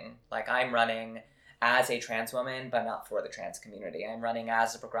running. Like, I'm running as a trans woman, but not for the trans community. I'm running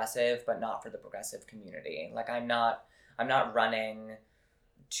as a progressive, but not for the progressive community. Like, I'm not running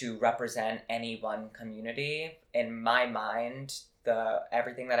to represent any one community. In my mind,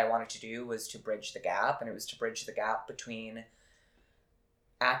 everything that I wanted to do was to bridge the gap, and it was to bridge the gap between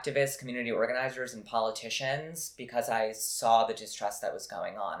activists, community organizers, and politicians, because I saw the distrust that was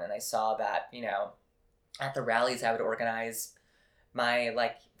going on, and I saw that, at the rallies I would organize, my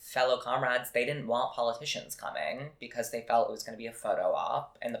like fellow comrades, they didn't want politicians coming because they felt it was going to be a photo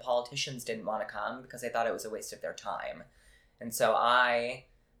op, and the politicians didn't want to come because they thought it was a waste of their time. And so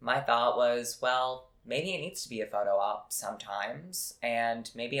my thought was, well, maybe it needs to be a photo op sometimes, and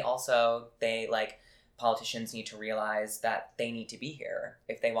maybe also politicians need to realize that they need to be here.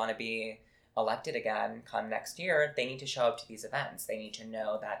 If they want to be elected again come next year, they need to show up to these events. They need to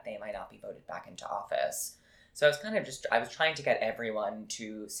know that they might not be voted back into office. So I was trying to get everyone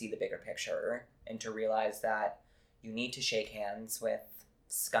to see the bigger picture and to realize that you need to shake hands with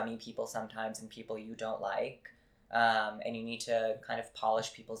scummy people sometimes and people you don't like. And you need to kind of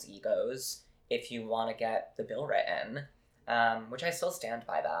polish people's egos if you want to get the bill written, which I still stand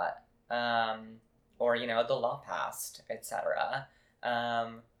by that. Or, the law passed, etc.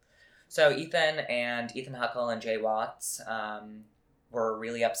 So Ethan Huckle and Jay Watts were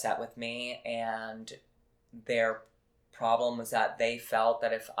really upset with me, and their problem was that they felt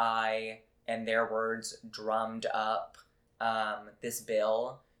that if I, in their words, drummed up this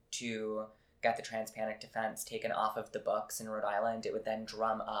bill to get the trans panic defense taken off of the books in Rhode Island, it would then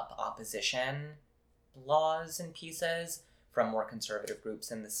drum up opposition laws and pieces from more conservative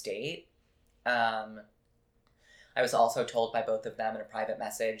groups in the state. I was also told by both of them in a private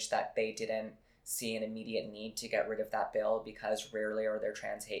message that they didn't see an immediate need to get rid of that bill because rarely are there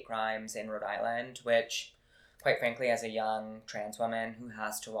trans hate crimes in Rhode Island, which, quite frankly, as a young trans woman who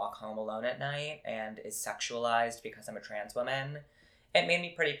has to walk home alone at night and is sexualized because I'm a trans woman, it made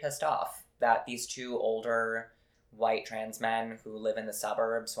me pretty pissed off that these two older white trans men who live in the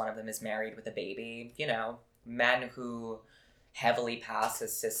suburbs, one of them is married with a baby, men who heavily pass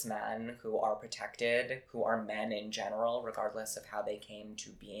as cis men, who are protected, who are men in general, regardless of how they came to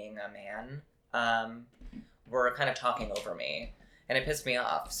being a man, were kind of talking over me, and it pissed me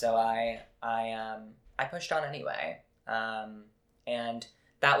off. So I pushed on anyway, and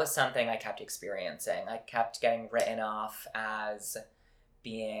that was something I kept experiencing. I kept getting written off as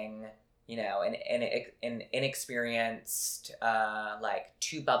being, an inexperienced,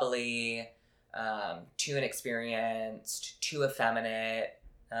 too bubbly, too inexperienced, too effeminate,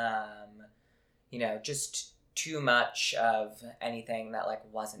 just too much of anything that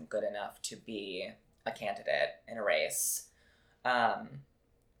wasn't good enough to be a candidate in a race. But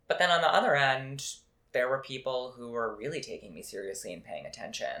then on the other end, there were people who were really taking me seriously and paying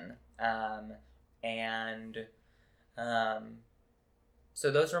attention. So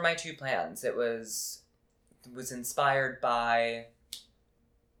those were my two plans. It was inspired by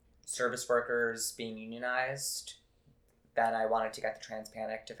service workers being unionized, that I wanted to get the trans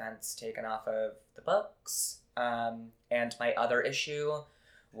panic defense taken off of the books. And my other issue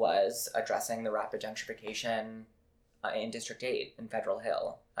was addressing the rapid gentrification in District 8 in Federal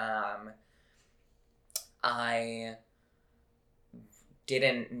Hill. I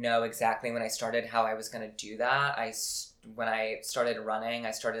didn't know exactly when I started how I was going to do that. When I started running,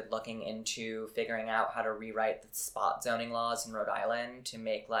 I started looking into figuring out how to rewrite the spot zoning laws in Rhode Island to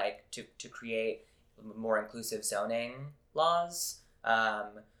make to create more inclusive zoning laws,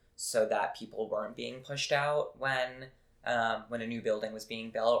 so that people weren't being pushed out when a new building was being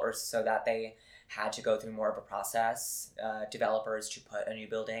built, or so that they had to go through more of a process, developers, to put a new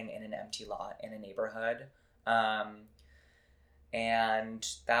building in an empty lot in a neighborhood. And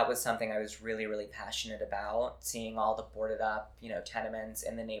that was something I was really, really passionate about, seeing all the boarded up, tenements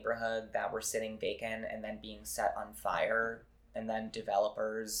in the neighborhood that were sitting vacant and then being set on fire, and then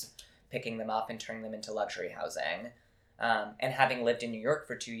developers picking them up and turning them into luxury housing. And having lived in New York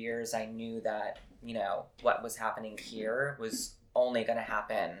for 2 years, I knew that, what was happening here was only going to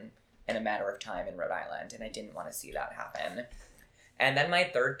happen in a matter of time in Rhode Island, and I didn't want to see that happen. And then my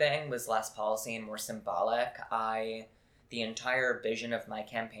third thing was less policy and more symbolic. The entire vision of my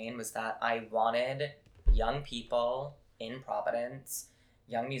campaign was that I wanted young people in Providence,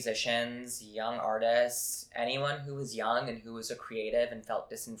 young musicians, young artists, anyone who was young and who was a creative and felt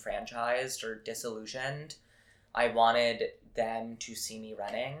disenfranchised or disillusioned. I wanted them to see me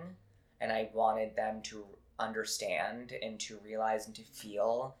running, and I wanted them to understand and to realize and to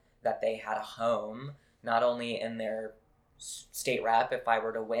feel that they had a home, not only in their state rep if I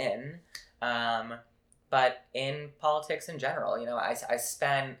were to win, but in politics in general. I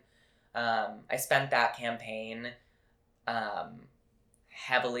spent that campaign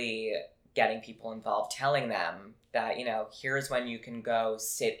heavily getting people involved, telling them that, here's when you can go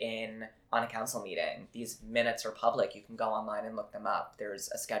sit in on a council meeting. These minutes are public. You can go online and look them up. There's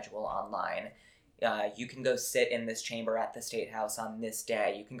a schedule online. You can go sit in this chamber at the State House on this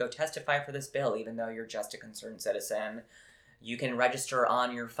day. You can go testify for this bill, even though you're just a concerned citizen. You can register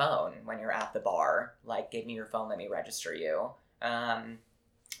on your phone when you're at the bar. Give me your phone, let me register you. And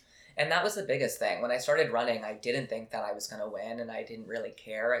that was the biggest thing. When I started running, I didn't think that I was going to win, and I didn't really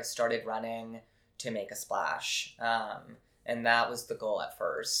care. I started running to make a splash. And that was the goal at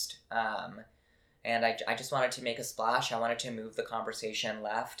first. And I just wanted to make a splash. I wanted to move the conversation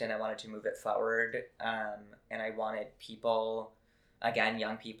left, and I wanted to move it forward. And I wanted people, again,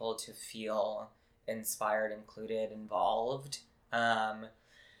 young people, to feel inspired, included, involved. And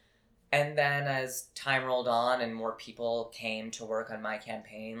then as time rolled on and more people came to work on my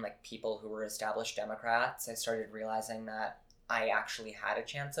campaign, people who were established Democrats, I started realizing that I actually had a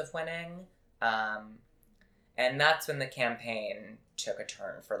chance of winning. And that's when the campaign took a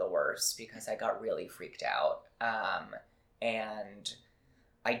turn for the worse, because I got really freaked out. And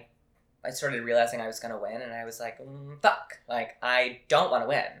I started realizing I was going to win, and I was like, fuck. I don't want to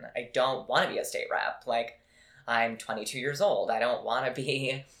win. I don't want to be a state rep. I'm 22 years old. I don't want to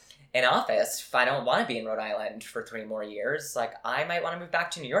be in office. I don't want to be in Rhode Island for 3 more years. I might want to move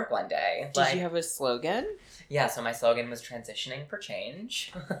back to New York one day. Did you have a slogan? Yeah, so my slogan was transitioning for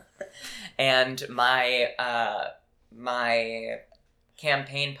change. And my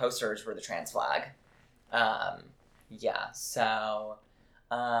campaign posters were the trans flag.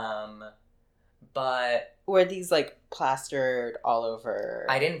 But... were these like plastered all over?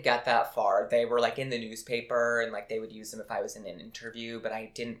 I didn't get that far. They were like in the newspaper and like they would use them if I was in an interview, but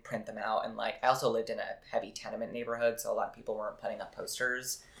I didn't print them out. And like I also lived in a heavy tenement neighborhood, so a lot of people weren't putting up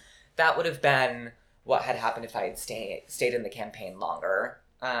posters. That would have been what had happened if I had stayed in the campaign longer.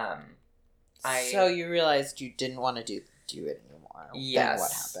 So you realized you didn't want to do it anymore.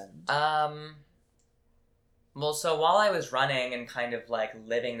 Yes. Then what happened? Well, so while I was running and kind of like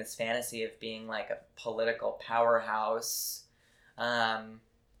living this fantasy of being like a political powerhouse,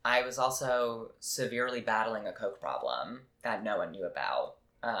 I was also severely battling a coke problem that no one knew about.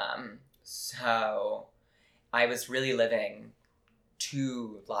 So I was really living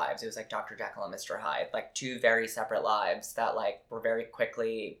two lives. It was like Dr. Jekyll and Mr. Hyde, like two very separate lives that like were very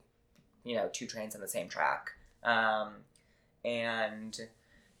quickly, two trains on the same track. And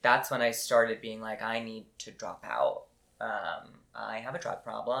that's when I started being like, I need to drop out. I have a drug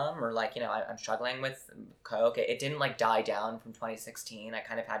problem, or like, I'm struggling with coke. It didn't like die down from 2016. I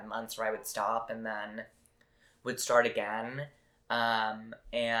kind of had months where I would stop and then would start again. And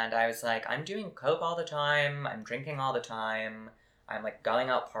I was like, I'm doing coke all the time. I'm drinking all the time. I'm like going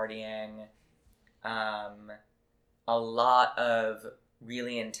out partying. A lot of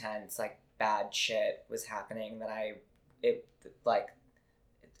really intense, like bad shit was happening that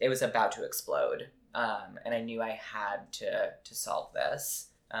it was about to explode. And I knew I had to solve this.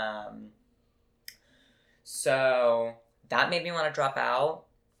 So that made me want to drop out,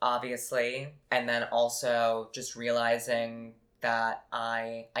 obviously. And then also just realizing that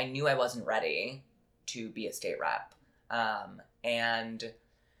I knew I wasn't ready to be a state rep. And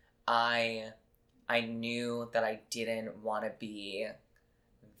I knew that I didn't want to be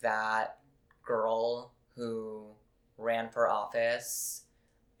that girl who ran for office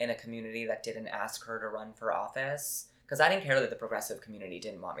in a community that didn't ask her to run for office. Because I didn't care that the progressive community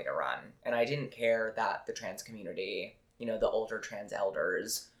didn't want me to run. And I didn't care that the trans community, the older trans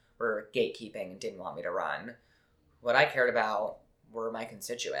elders, were gatekeeping and didn't want me to run. What I cared about were my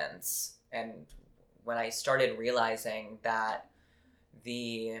constituents. And when I started realizing that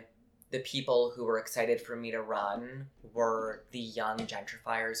the people who were excited for me to run were the young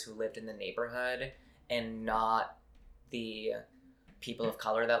gentrifiers who lived in the neighborhood and not the people of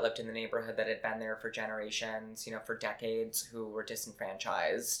color that lived in the neighborhood that had been there for generations, for decades, who were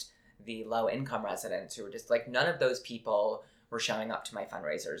disenfranchised, the low-income residents who were just like, none of those people were showing up to my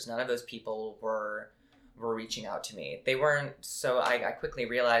fundraisers. None of those people were reaching out to me. They weren't, so I quickly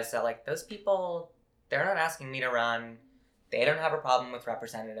realized that like those people, they're not asking me to run. They don't have a problem with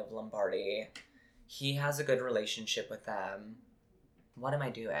Representative Lombardi. He has a good relationship with them. What am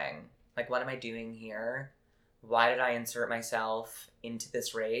I doing? Like, what am I doing here? Why did I insert myself into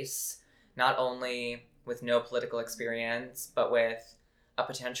this race? Not only with no political experience, but with a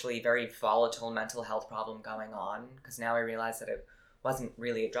potentially very volatile mental health problem going on. Because now I realize that it wasn't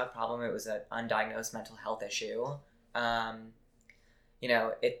really a drug problem. It was an undiagnosed mental health issue.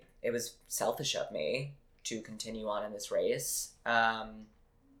 It was selfish of me to continue on in this race.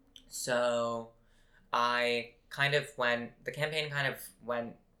 So the campaign kind of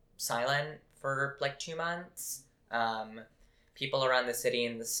went silent for like 2 months. People around the city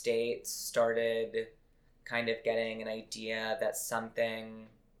and the state started kind of getting an idea that something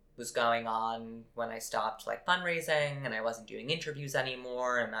was going on when I stopped like fundraising and I wasn't doing interviews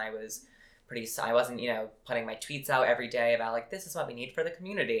anymore, and I wasn't, putting my tweets out every day about like, this is what we need for the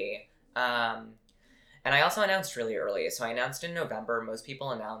community. And I also announced really early. So I announced in November. Most people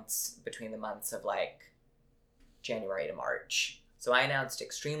announce between the months of like January to March. So I announced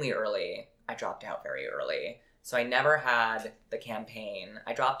extremely early. I dropped out very early. So I never had the campaign.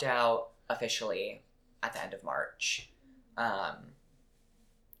 I dropped out officially at the end of March.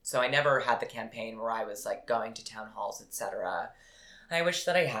 So I never had the campaign where I was like going to town halls, etc. I wish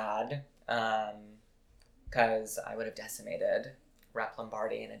that I had, because I would have decimated Rep.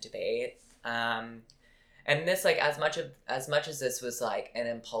 Lombardi in a debate. And this, like, as much as this was like an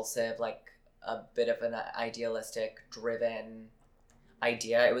impulsive, like a bit of an idealistic driven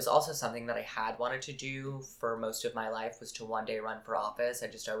idea, it was also something that I had wanted to do for most of my life, was to one day run for office. I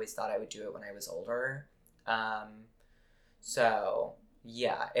just always thought I would do it when I was older. So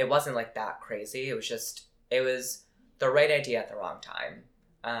yeah, it wasn't like that crazy. It was the right idea at the wrong time.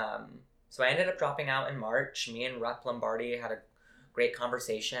 So I ended up dropping out in March. Me and Rep. Lombardi had a great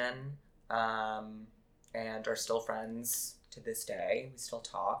conversation, and are still friends to this day. We still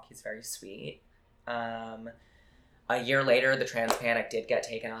talk. He's very sweet. A year later, the trans panic did get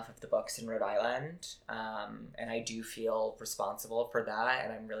taken off of the books in Rhode Island, and I do feel responsible for that,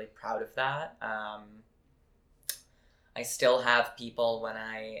 and I'm really proud of that. I still have people when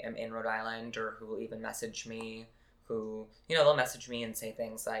I am in Rhode Island or who will even message me who, they'll message me and say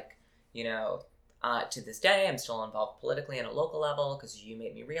things like, you know, to this day, I'm still involved politically on a local level because you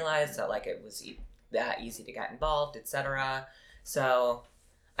made me realize that like it was that easy to get involved, etc. So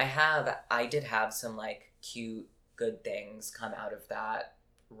I did have some like cute, good things come out of that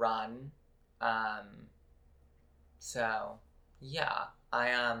run. Um, so yeah,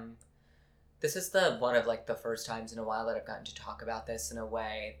 this is the one of like the first times in a while that I've gotten to talk about this in a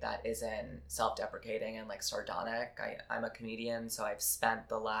way that isn't self-deprecating and like sardonic. I'm a comedian, so I've spent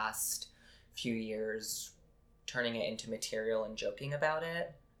the last few years turning it into material and joking about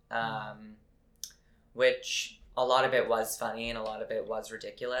it, which a lot of it was funny and a lot of it was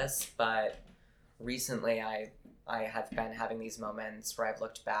ridiculous. But recently, I have been having these moments where I've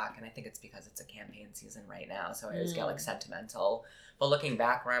looked back, and I think it's because it's a campaign season right now, so I always get like sentimental. But looking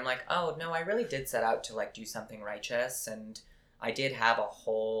back, where I'm like, oh no, I really did set out to like do something righteous, and I did have a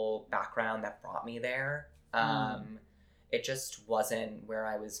whole background that brought me there. It just wasn't where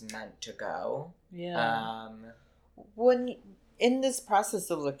I was meant to go. Yeah. When in this process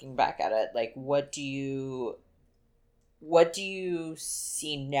of looking back at it, like what do you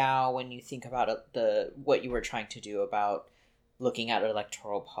see now when you think about the what you were trying to do about looking at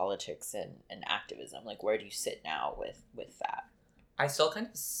electoral politics and activism? Like, where do you sit now with that? I still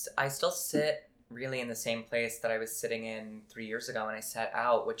sit really in the same place that I was sitting in 3 years ago when I set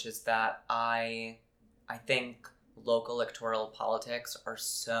out, which is that I think local electoral politics are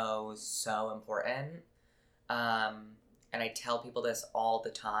so important. And I tell people this all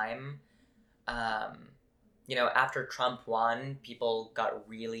the time. After Trump won, people got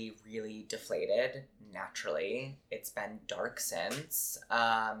really, really deflated. Naturally, it's been dark since.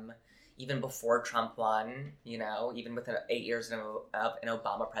 Even before Trump won, even with 8 years of an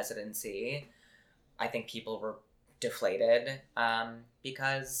Obama presidency, I think people were deflated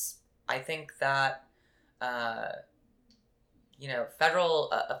because I think that a federal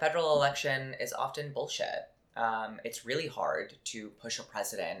election is often bullshit. It's really hard to push a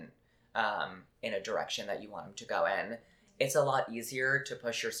president in a direction that you want him to go in. It's a lot easier to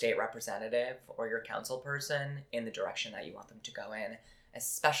push your state representative or your council person in the direction that you want them to go in,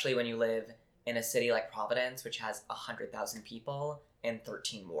 especially when you live in a city like Providence, which has 100,000 people and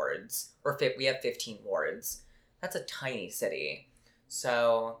 13 wards. We have 15 wards. That's a tiny city.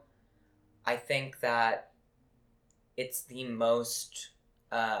 So I think that it's the most,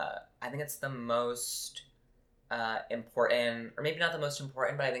 important, or maybe not the most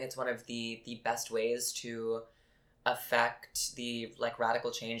important, but I think it's one of the best ways to affect the like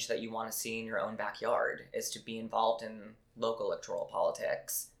radical change that you want to see in your own backyard is to be involved in local electoral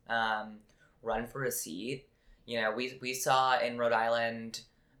politics. Run for a seat. We saw in Rhode Island.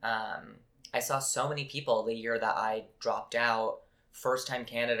 I saw so many people the year that I dropped out. First time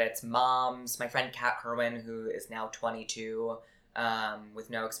candidates, moms. My friend Kat Kerwin, who is now 22, with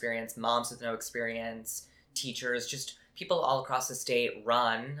no experience. Moms with no experience. Teachers, just people all across the state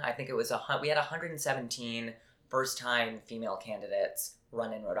run. I think it was we had 117 first-time female candidates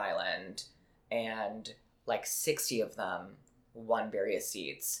run in Rhode Island, and like 60 of them won various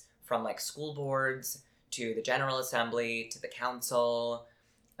seats, from like school boards to the General Assembly to the council,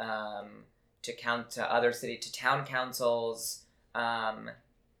 to other to town councils, and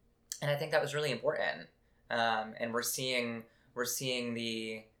I think that was really important. And we're seeing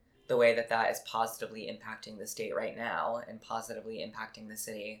the way that is positively impacting the state right now and positively impacting the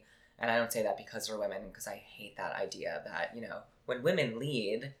city. And I don't say that because they're women, because I hate that idea that, when women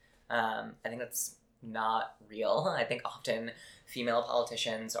lead, I think that's not real. I think often female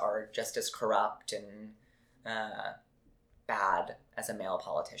politicians are just as corrupt and bad as a male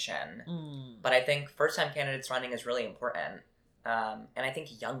politician. But I think first-time candidates running is really important. And I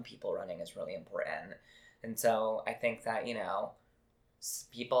think young people running is really important. And so I think that,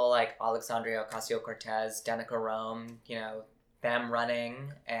 people like Alexandria Ocasio-Cortez, Danica Rome, them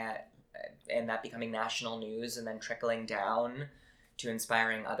running and that becoming national news and then trickling down to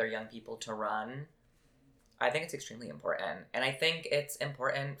inspiring other young people to run, I think it's extremely important. And I think it's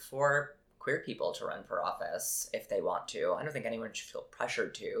important for queer people to run for office if they want to. I don't think anyone should feel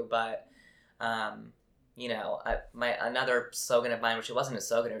pressured to, but another slogan of mine, which it wasn't a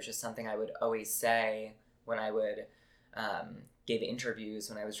slogan, it was just something I would always say when I would give interviews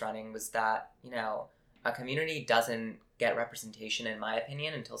when I was running, was that, a community doesn't get representation, in my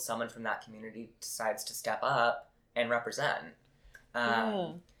opinion, until someone from that community decides to step up and represent.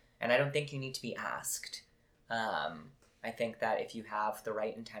 And I don't think you need to be asked. I think that if you have the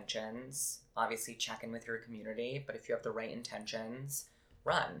right intentions, obviously check in with your community, but if you have the right intentions,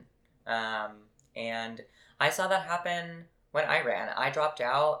 run. And I saw that happen when I ran. I dropped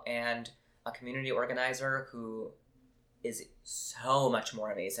out, and a community organizer who is so much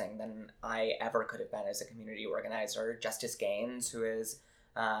more amazing than I ever could have been as a community organizer, Justice Gaines, who is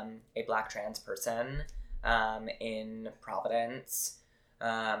a Black trans person in Providence.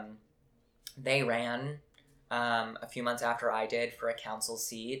 They ran a few months after I did for a council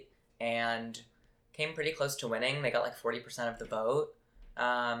seat and came pretty close to winning. They got like 40% of the vote.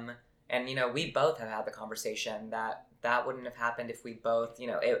 And, we both have had the conversation that wouldn't have happened if we both,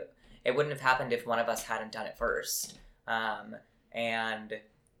 it wouldn't have happened if one of us hadn't done it first. And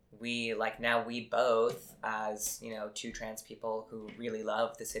now we both, as, two trans people who really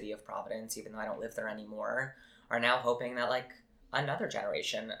love the city of Providence, even though I don't live there anymore, are now hoping that, another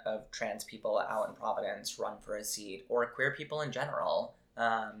generation of trans people out in Providence run for a seat, or queer people in general.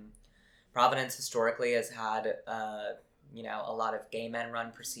 Providence historically has had, a lot of gay men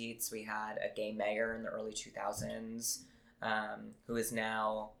run for seats. We had a gay mayor in the early 2000s, who is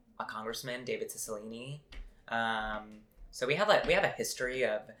now a congressman, David Cicilline. So we have a history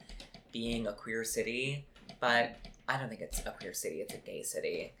of being a queer city, but I don't think it's a queer city. It's a gay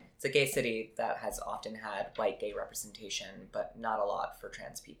city. It's a gay city that has often had white gay representation, but not a lot for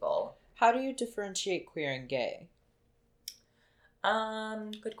trans people. How do you differentiate queer and gay?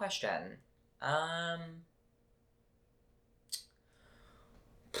 Good question.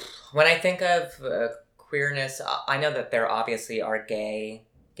 When I think of queerness, I know that there obviously are gay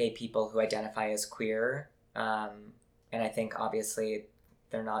people who identify as queer, and I think obviously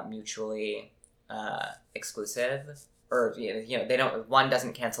they're not mutually exclusive, or they don't. One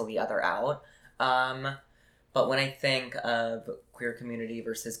doesn't cancel the other out. But when I think of queer community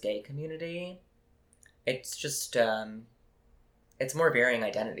versus gay community, it's just it's more varying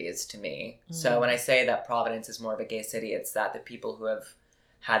identities to me. Mm. So when I say that Providence is more of a gay city, it's that the people who have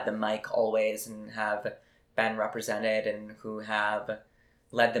had the mic always and have been represented and who have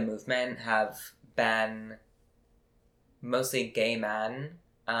led the movement have been mostly gay men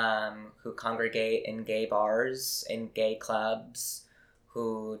who congregate in gay bars, in gay clubs,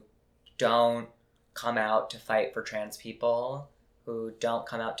 who don't come out to fight for trans people, who don't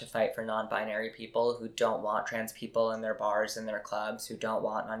come out to fight for non-binary people, who don't want trans people in their bars and their clubs, who don't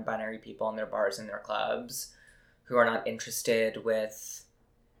want non-binary people in their bars and their clubs, who are not interested with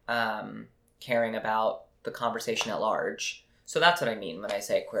caring about the conversation at large. So that's what I mean when I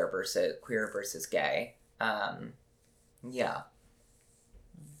say queer versus gay. Yeah.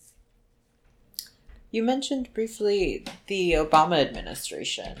 You mentioned briefly the Obama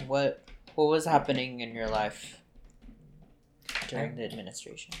administration. What was happening in your life during the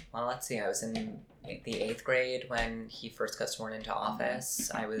administration? Well, let's see. I was in the 8th grade when he first got sworn into office.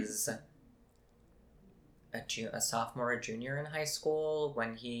 I was a sophomore, a junior in high school or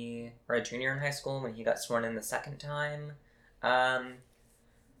a junior in high school when he got sworn in the second time.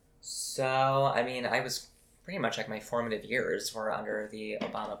 So, I was pretty much my formative years were under the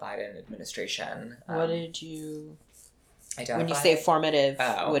Obama-Biden administration. What did you identify? When you say formative,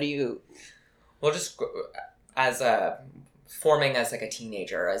 what do you... Well, just forming as a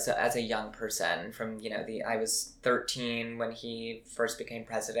teenager, as a young person from, I was 13 when he first became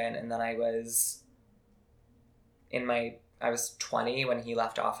president, and then I was 20 when he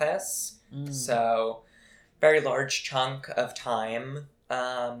left office. Mm. So, very large chunk of time.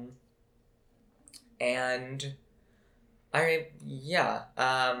 And I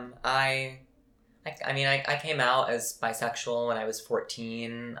came out as bisexual when I was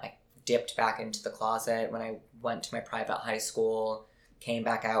 14. I dipped back into the closet when I went to my private high school, came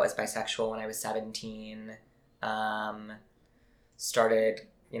back out as bisexual when I was 17, started,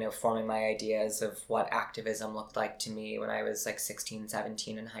 forming my ideas of what activism looked like to me when I was 16,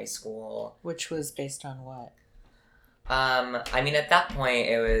 17 in high school. Which was based on what? At that point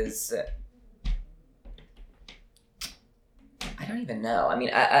it was... I don't even know.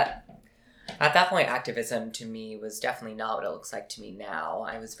 At that point, activism to me was definitely not what it looks like to me now.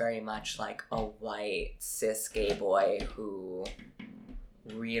 I was very much like a white, cis gay boy who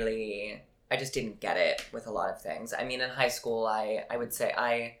really... I just didn't get it with a lot of things. In high school, I would say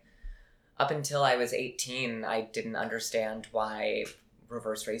up until I was 18, I didn't understand why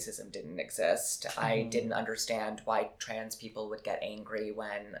reverse racism didn't exist. Mm-hmm. I didn't understand why trans people would get angry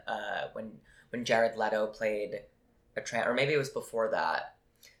when Jared Leto played or maybe it was before that.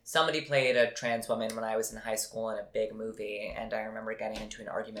 Somebody played a trans woman when I was in high school in a big movie, and I remember getting into an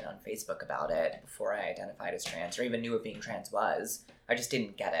argument on Facebook about it before I identified as trans, or even knew what being trans was. I just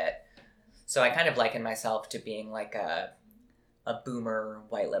didn't get it. So I kind of liken myself to being a boomer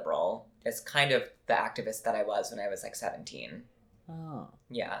white liberal. It's kind of the activist that I was when I was 17. Oh.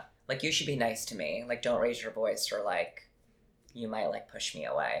 Yeah. like, you should be nice to me. Like, don't raise your voice, or, like, you might, like, push me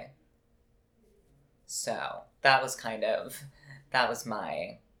away. So that was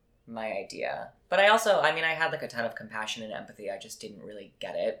my idea. But I also, I mean, I had, like, a ton of compassion and empathy. I just didn't really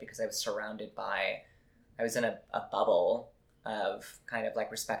get it because I was in a bubble of kind of,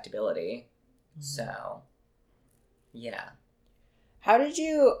 like, respectability. Mm-hmm. So, yeah. How did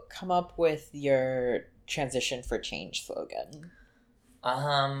you come up with your Transition for Change slogan?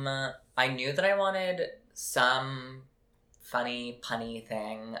 I knew that I wanted some funny, punny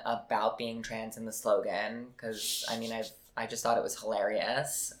thing about being trans in the slogan, because, I mean, I just thought it was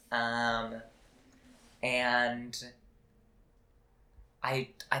hilarious. And I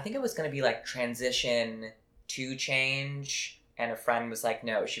think it was going to be, like, transition to change, and a friend was like,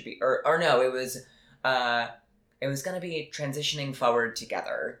 no, it should be, or no, it was going to be transitioning forward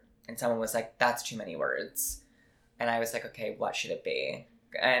together, and someone was like, that's too many words. And I was like, okay, what should it be?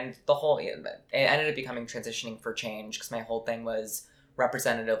 And it ended up becoming Transitioning for Change, because my whole thing was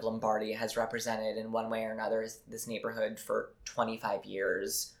Representative Lombardi has represented in one way or another this neighborhood for 25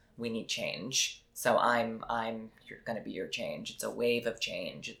 years. We need change. So I'm going to be your change. It's a wave of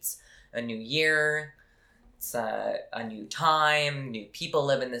change. It's a new year. It's a new time. New people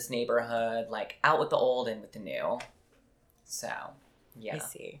live in this neighborhood. Like, out with the old, in with the new. So, yeah. I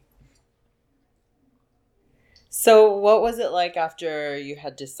see. So what was it like after you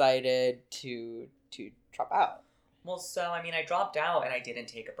had decided to drop out? Well, so, I mean, I dropped out and I didn't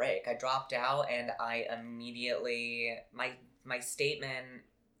take a break. I dropped out and I immediately, my statement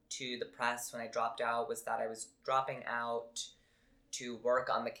to the press when I dropped out was that I was dropping out to work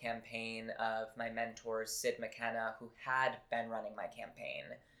on the campaign of my mentor, Sid McKenna, who had been running my campaign.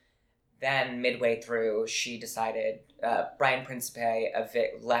 Then, midway through, she decided, Brian Principe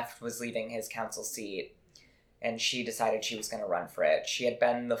was leaving his council seat, and she decided she was going to run for it. She had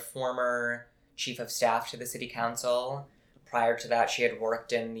been the former chief of staff to the city council. Prior to that, she had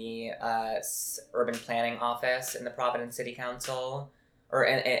worked in the urban planning office in the Providence City Council, or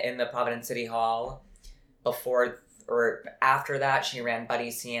in the Providence City Hall. After that, she ran Buddy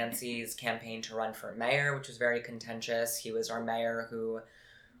Cianci's campaign to run for mayor, which was very contentious. He was our mayor who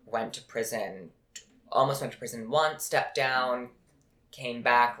almost went to prison once, stepped down, came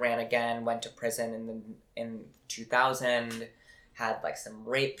back, ran again, went to prison in 2000, had, like, some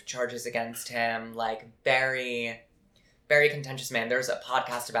rape charges against him, like, very, very contentious man. There's a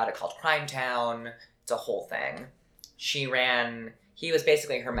podcast about it called Crime Town. It's a whole thing. He was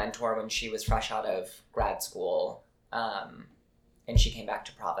basically her mentor when she was fresh out of grad school, and she came back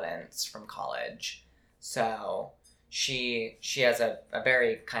to Providence from college. So she has a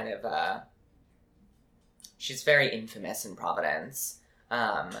very kind of, she's very infamous in Providence.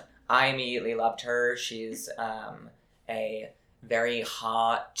 I immediately loved her. She's a very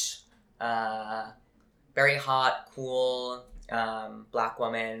hot, cool Black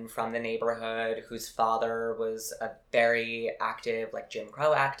woman from the neighborhood whose father was a very active, like, Jim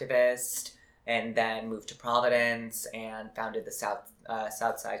Crow activist, and then moved to Providence and founded the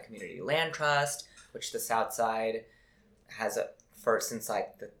Southside Community Land Trust, which the Southside has since,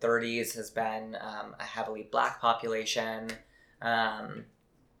 like, the 30s has been a heavily Black population.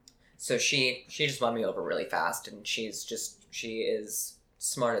 So she just won me over really fast, and she is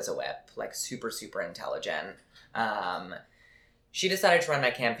smart as a whip, like, super, super intelligent. She decided to run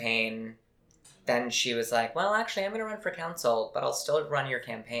my campaign. Then she was like, well, actually, I'm going to run for council, but I'll still run your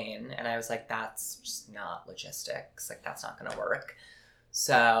campaign. And I was like, that's just not logistics. Like, that's not going to work.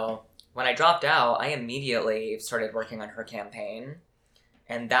 So when I dropped out, I immediately started working on her campaign.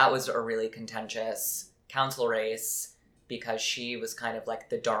 And that was a really contentious council race because she was kind of like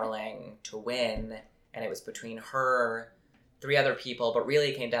the darling to win. And it was between her, 3 other people, but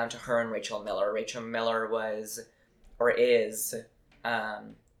really it came down to her and Rachel Miller. Rachel Miller is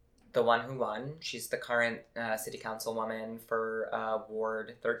the one who won. She's the current city councilwoman for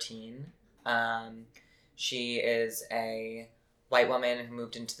Ward 13. She is a white woman who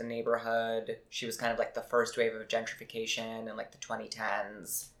moved into the neighborhood. She was kind of like the first wave of gentrification in, like, the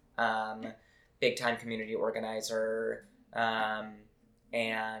 2010s. Big time community organizer.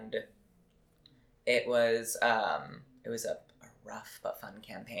 And it was a rough but fun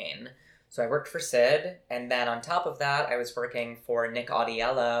campaign. So I worked for Sid, and then on top of that, I was working for Nick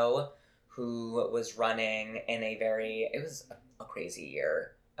Audiello, who was running it was a crazy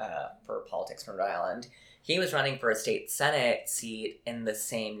year for politics from Rhode Island. He was running for a state senate seat in the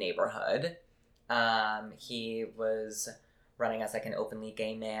same neighborhood. He was running as, like, an openly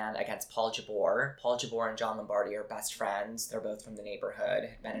gay man against Paul Jabor. Paul Jabor and John Lombardi are best friends. They're both from the neighborhood,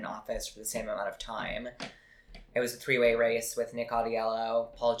 had been in office for the same amount of time. It was a three-way race with Nick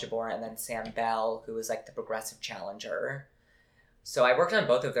Audiello, Paul Jabor, and then Sam Bell, who was like the progressive challenger. So I worked on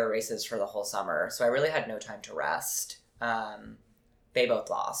both of their races for the whole summer, so I really had no time to rest. They both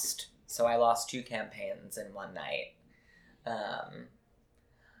lost. So I lost 2 campaigns in one night,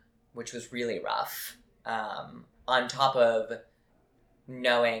 which was really rough. On top of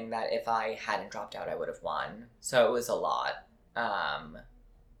knowing that if I hadn't dropped out, I would have won. So it was a lot.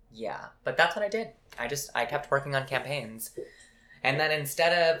 Yeah, but that's what I did. I kept working on campaigns. And then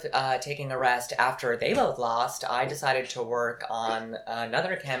instead of taking a rest after they both lost, I decided to work on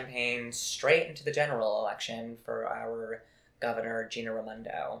another campaign straight into the general election for our governor, Gina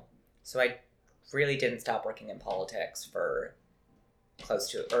Raimondo. So I really didn't stop working in politics for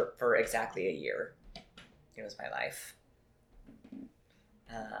for exactly a year. It was my life.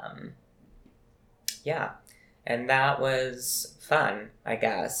 Yeah. And that was fun, I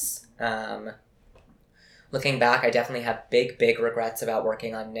guess. Looking back, I definitely have big, big regrets about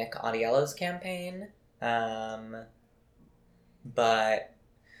working on Nick Audiello's campaign. But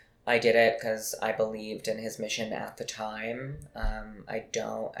I did it because I believed in his mission at the time. I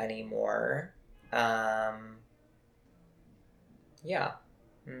don't anymore. Yeah.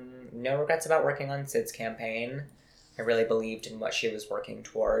 No regrets about working on Sid's campaign. I really believed in what she was working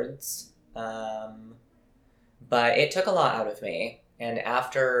towards. But it took a lot out of me. And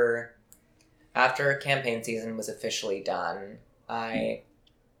after campaign season was officially done, I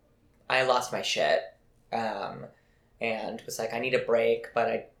lost my shit. And was like, I need a break, but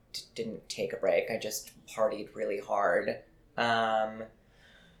I didn't take a break. I just partied really hard. And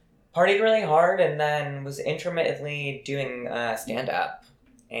then was intermittently doing stand-up.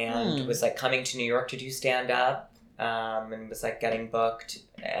 And was like coming to New York to do stand-up. And was like getting booked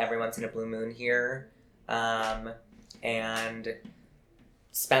every once in a blue moon here. And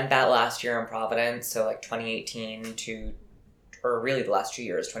spent that last year in Providence, so like 2018 to, or really the last 2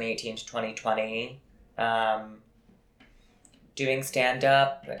 years, 2018 to 2020, doing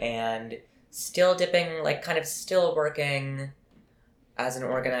stand-up and still dipping, like kind of still working as an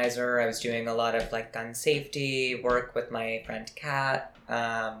organizer. I was doing a lot of like gun safety work with my friend Kat,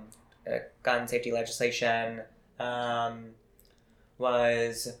 gun safety legislation,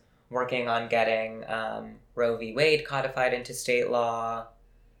 was working on getting Roe v. Wade codified into state law,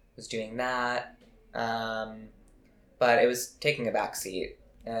 was doing that, but it was taking a backseat,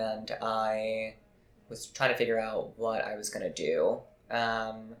 and I was trying to figure out what I was going to do.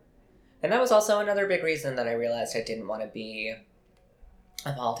 And that was also another big reason that I realized I didn't want to be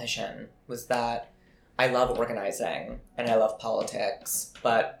a politician, was that I love organizing and I love politics,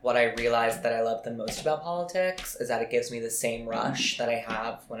 but what I realized that I love the most about politics is that it gives me the same rush that I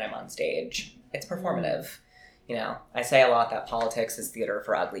have when I'm on stage. It's performative. You know, I say a lot that politics is theater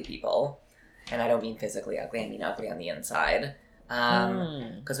for ugly people, and I don't mean physically ugly, I mean ugly on the inside.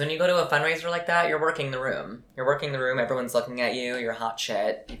 Because when you go to a fundraiser like that, you're working the room. Everyone's looking at you, you're hot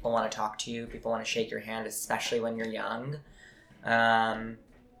shit, people want to talk to you, people want to shake your hand, especially when you're young.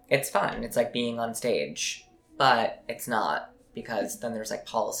 It's fun. It's like being on stage, but it's not, because then there's like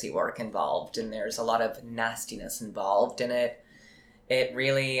policy work involved and there's a lot of nastiness involved in it. It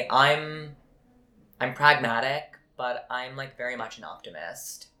really, I'm pragmatic, but I'm like very much an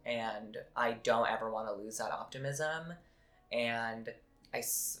optimist, and I don't ever want to lose that optimism. And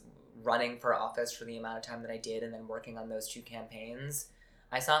running for office for the amount of time that I did and then working on those 2 campaigns,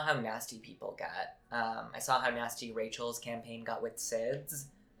 I saw how nasty people get. I saw how nasty Rachel's campaign got with Sid's.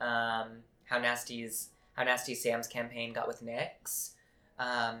 How nasty Sam's campaign got with Nick's.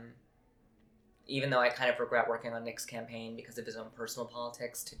 Even though I kind of regret working on Nick's campaign because of his own personal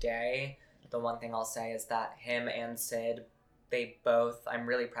politics today, the one thing I'll say is that him and Sid, I'm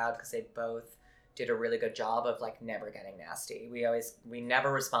really proud because they both did a really good job of like never getting nasty. We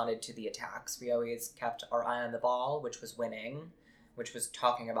never responded to the attacks. We always kept our eye on the ball, which was winning, which was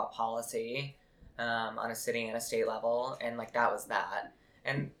talking about policy on a city and a state level, and like that was that.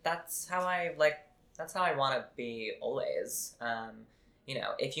 And that's how I want to be always. You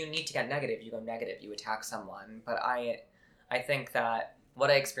know, if you need to get negative, you go negative, you attack someone. But I think that what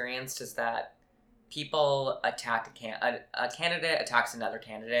I experienced is that people attack a candidate attacks another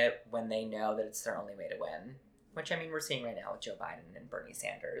candidate when they know that it's their only way to win. Which, I mean, we're seeing right now with Joe Biden and Bernie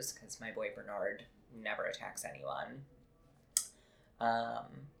Sanders, because my boy Bernard never attacks anyone.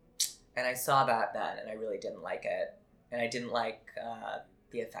 And I saw that then, and I really didn't like it. And I didn't like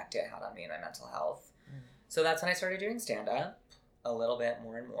the effect it had on me and my mental health. So that's when I started doing stand-up a little bit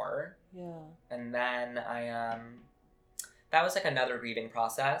more and more. Yeah. And then that was like another grieving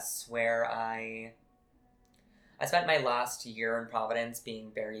process where I I spent my last year in Providence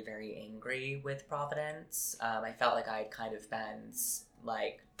being very, very angry with Providence. I felt like I'd kind of been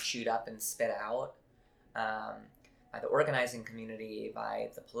like chewed up and spit out um, by the organizing community, by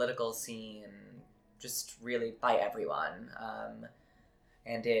the political scene, just really by everyone.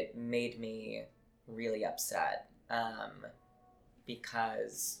 And it made me really upset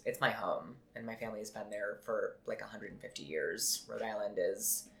because it's my home and my family has been there for like 150 years. Rhode Island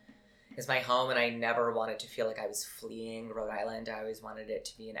is my home, and I never wanted to feel like I was fleeing Rhode Island. I always wanted it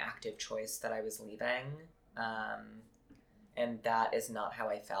to be an active choice that I was leaving. And that is not how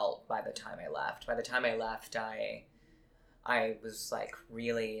I felt by the time I left. By the time I left, I was like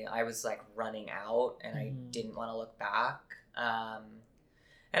running out, and I didn't want to look back.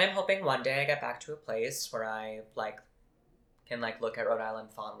 And I'm hoping one day I get back to a place where I can look at Rhode Island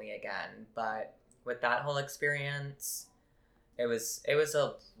fondly again. But with that whole experience, it was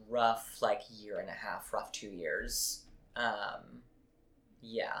a rough year and a half, rough 2 years.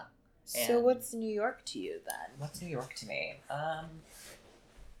 Yeah. So what's New York to you then? What's New York to me?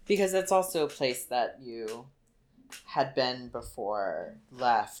 Because it's also a place that you had been before,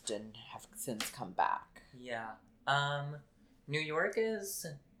 left, and have since come back. Yeah. New York is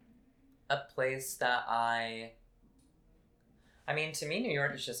a place that to me, New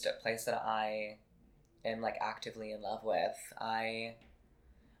York is just a place that I am actively in love with. I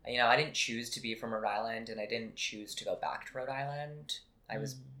didn't choose to be from Rhode Island, and I didn't choose to go back to Rhode Island. I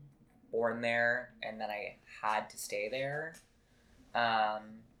was born there, and then I had to stay there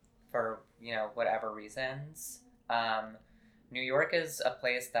for whatever reasons. New York is a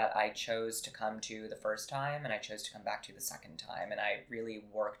place that I chose to come to the first time, and I chose to come back to the second time, and I really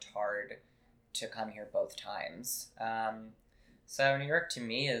worked hard to come here both times. So New York to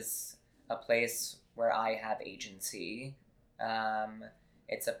me is a place where I have agency.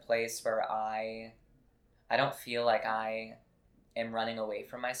 It's a place where I don't feel like I am running away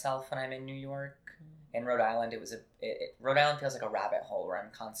from myself when I'm in New York. In Rhode Island, Rhode Island feels like a rabbit hole where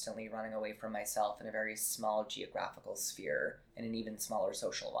I'm constantly running away from myself in a very small geographical sphere and an even smaller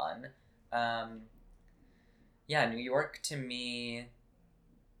social one. New York to me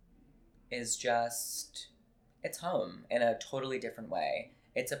is just, it's home in a totally different way.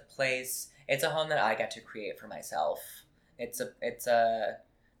 It's a home that I get to create for myself. New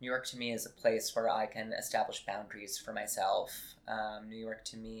York to me is a place where I can establish boundaries for myself. New York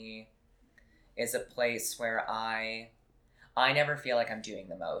to me is a place where I never feel like I'm doing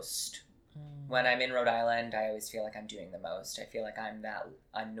the most. When I'm in Rhode Island, I always feel like I'm doing the most. I feel like I'm that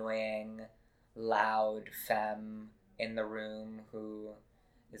annoying, loud femme in the room who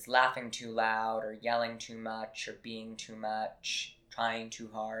is laughing too loud or yelling too much or being too much, trying too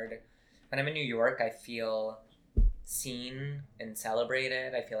hard. When I'm in New York, I feel seen and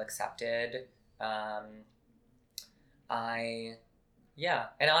celebrated. I feel accepted. And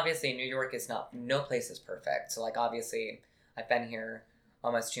obviously New York no place is perfect. So obviously I've been here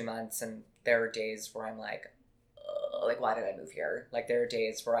almost 2 months, and there are days where I'm why did I move here? There are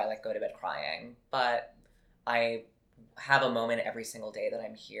days where I go to bed crying, but I have a moment every single day that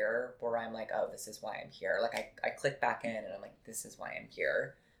I'm here where I'm oh, this is why I'm here. I click back in and I'm this is why I'm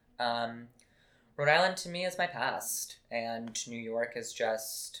here. Rhode Island to me is my past, and New York is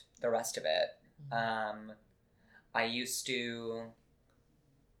just the rest of it.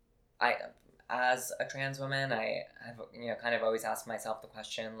 As a trans woman, I have, kind of always asked myself the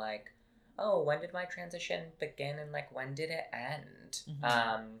question, oh, when did my transition begin and when did it end?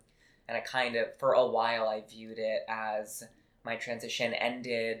 And I kind of, for a while, I viewed it as my transition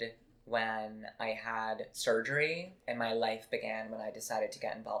ended when I had surgery and my life began when I decided to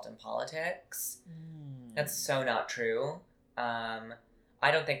get involved in politics. That's so not true. I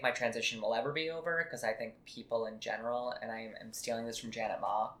don't think my transition will ever be over, because I think people in general, and I am stealing this from Janet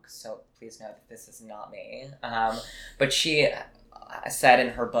Mock, so please know that this is not me, but she said in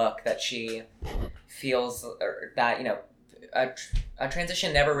her book that she feels that, a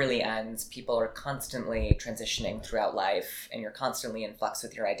transition never really ends. People are constantly transitioning throughout life, and you're constantly in flux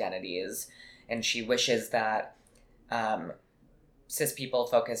with your identities, and she wishes that cis people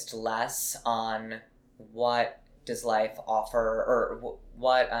focused less on what does life offer, or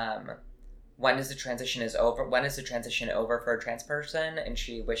when is the transition over for a trans person, and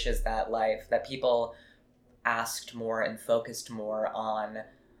she wishes that people asked more and focused more on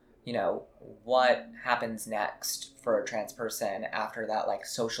what happens next for a trans person after that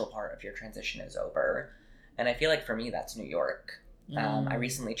social part of your transition is over. And I feel for me that's New York. I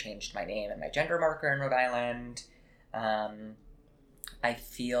recently changed my name and my gender marker in Rhode Island. I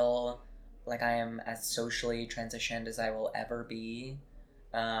feel like I am as socially transitioned as I will ever be.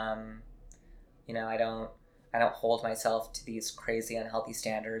 I don't hold myself to these crazy unhealthy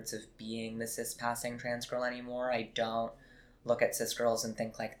standards of being the cis-passing trans girl anymore. I don't look at cis girls and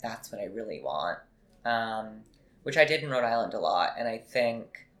think like that's what I really want. Which I did in Rhode Island a lot, and I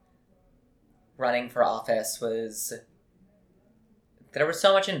think running for office was, there was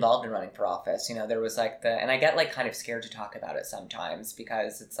so much involved in running for office. You know, there was like and I get like kind of scared to talk about it sometimes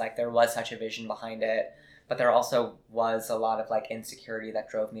because it's like there was such a vision behind it, but there also was a lot of like insecurity that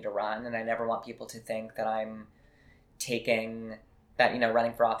drove me to run, and I never want people to think that I'm taking that, you know,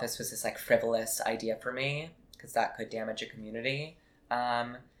 running for office was this like frivolous idea for me, because that could damage a community.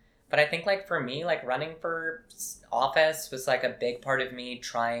 But I think like for me, like running for office was like a big part of me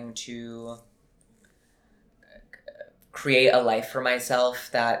trying to create a life for myself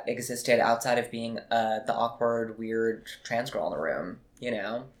that existed outside of being the awkward, weird trans girl in the room, you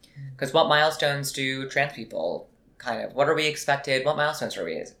know? Because what milestones do trans people kind of, what are we expected, what milestones are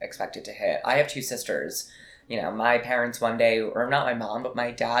we expected to hit? I have two sisters. You know, my parents one day, or not my mom, but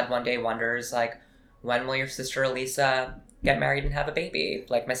my dad one day wonders, like, when will your sister Elisa get married and have a baby?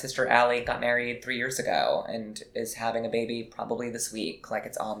 Like, my sister Allie got married 3 years ago and is having a baby probably this week. Like,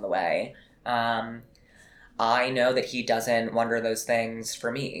 it's on the way. I know that he doesn't wonder those things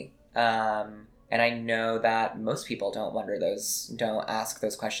for me. And I know that most people don't ask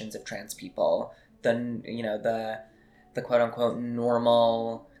those questions of trans people. The quote unquote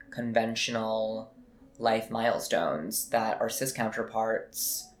normal, conventional life milestones that our cis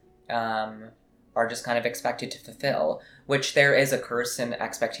counterparts are just kind of expected to fulfill, which there is a curse in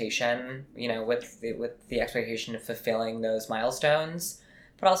expectation, you know, with the expectation of fulfilling those milestones,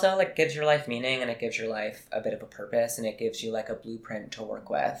 but also like gives your life meaning, and it gives your life a bit of a purpose, and it gives you like a blueprint to work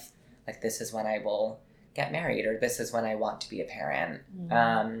with. Like, this is when I will get married, or this is when I want to be a parent.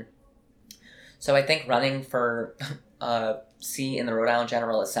 Mm-hmm. So I think running for a seat in the Rhode Island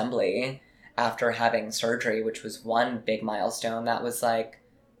General Assembly after having surgery, which was one big milestone, that was like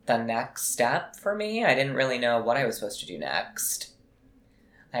the next step for me. I didn't really know what I was supposed to do next.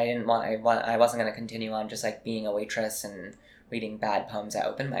 I wasn't going to continue on just like being a waitress and reading bad poems at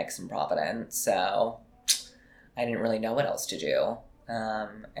open mics in Providence, so I didn't really know what else to do.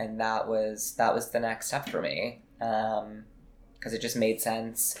 And that was the next step for me, because it just made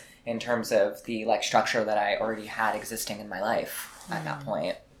sense in terms of the like structure that I already had existing in my life at that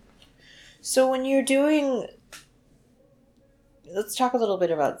point. So when you're doing, let's talk a little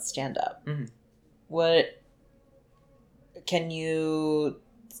bit about stand-up. Mm-hmm. What can you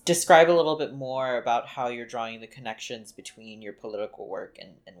describe a little bit more about how you're drawing the connections between your political work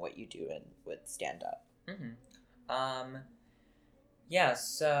and what you do with stand-up? Mm-hmm. Yeah,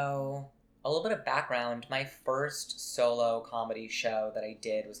 so a little bit of background. My first solo comedy show that I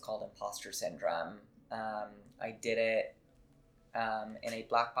did was called Imposter Syndrome. I did it in a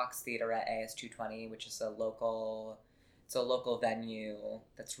black box theater at AS220, which is a local venue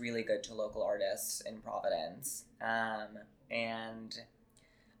that's really good to local artists in Providence. And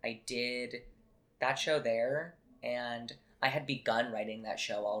I did that show there, and I had begun writing that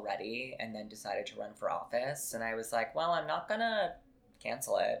show already and then decided to run for office. And I was like, well, I'm not gonna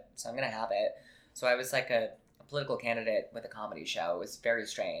cancel it, so I'm gonna have it. So I was like a political candidate with a comedy show. It was very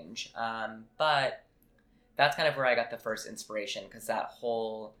strange. But that's kind of where I got the first inspiration, because that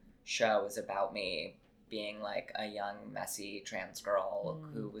whole show was about me being like a young, messy trans girl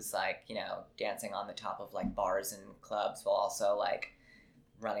who was like, you know, dancing on the top of like bars and clubs while also like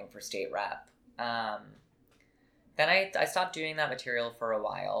running for state rep. Then I stopped doing that material for a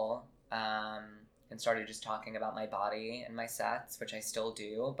while, and started just talking about my body and my sets, which I still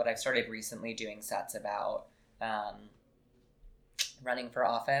do, but I've started recently doing sets about running for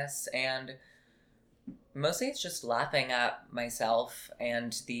office, and mostly it's just laughing at myself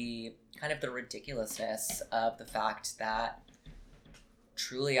and the kind of the ridiculousness of the fact that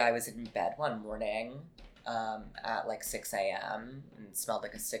truly I was in bed one morning at like 6 a.m. and smelled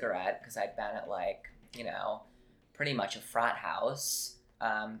like a cigarette, because I'd been at like, you know, pretty much a frat house,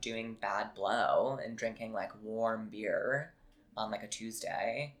 doing bad blow and drinking like warm beer on like a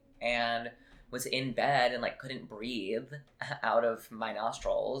Tuesday, and was in bed and like couldn't breathe out of my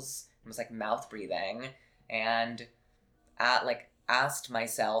nostrils. It was like mouth breathing, and asked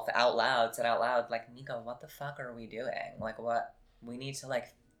myself said out loud, like, Nika, what the fuck are we doing? Like, what, we need to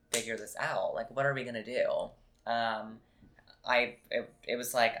like figure this out. Like, what are we gonna do? It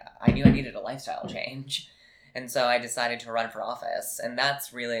was like, I knew I needed a lifestyle change. And so I decided to run for office. And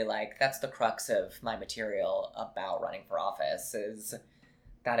that's really like, that's the crux of my material about running for office, is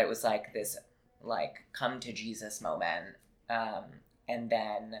that it was like this like come to Jesus moment. And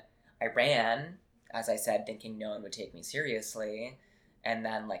then I ran, as I said, thinking no one would take me seriously. And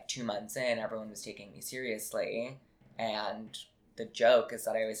then, like, 2 months in, everyone was taking me seriously. And the joke is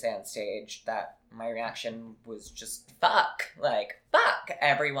that I always say on stage that my reaction was just, fuck. Like, fuck.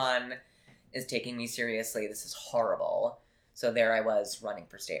 Everyone is taking me seriously. This is horrible. So there I was running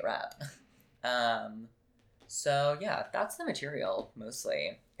for state rep. So yeah, that's the material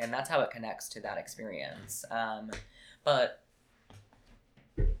mostly. And that's how it connects to that experience. But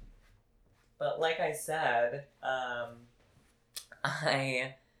like I said,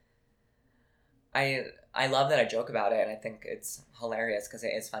 I I love that I joke about it, and I think it's hilarious because it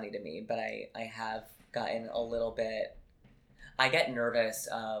is funny to me. But I have gotten a little bit. I get nervous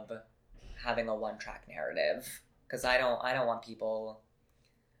of having a one-track narrative because I don't want people.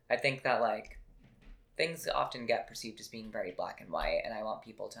 I think that, like, things often get perceived as being very black and white, and I want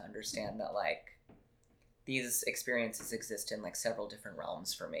people to understand that, like, these experiences exist in, like, several different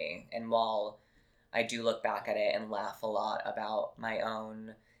realms for me. And while I do look back at it and laugh a lot about my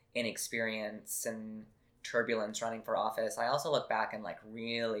own inexperience and turbulence running for office, I also look back and, like,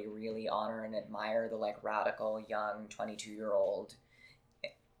 really, really honor and admire the, like, radical young 22-year-old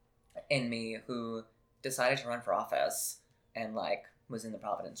in me who decided to run for office and, like, was in the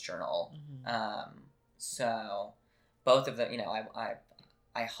Providence Journal. So both of them,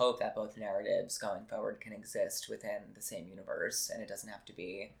 I hope that both narratives going forward can exist within the same universe, and it doesn't have to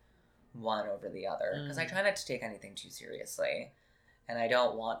be one over the other. Because I try not to take anything too seriously, and I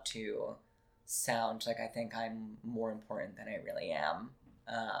don't want to sound like I think I'm more important than I really am,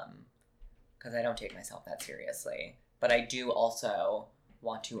 because I don't take myself that seriously. But I do also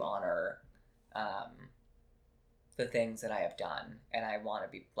want to honor the things that I have done, and I want to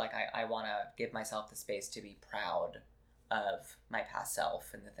be, like, I want to give myself the space to be proud of my past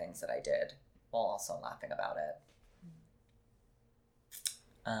self and the things that I did, while also laughing about it.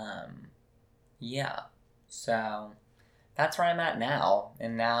 Yeah, so that's where I'm at now,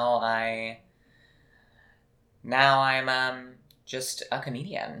 and now I'm just a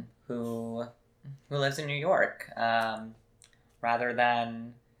comedian who lives in New York, rather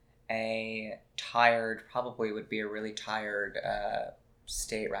than a tired, probably would be a really tired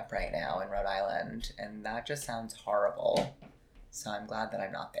state rep right now in Rhode Island, and that just sounds horrible. So I'm glad that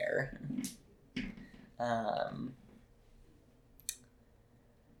I'm not there.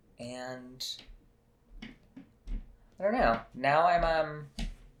 And I don't know. Now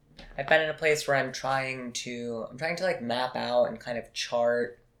I've been in a place where I'm trying to like map out and kind of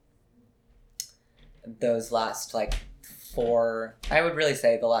chart those last, like, I would really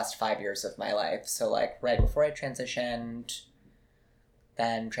say the last 5 years of my life. So, like, right before I transitioned,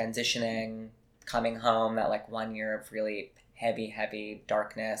 then transitioning, coming home, that, like, 1 year of really heavy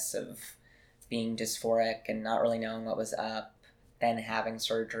darkness of being dysphoric and not really knowing what was up, then having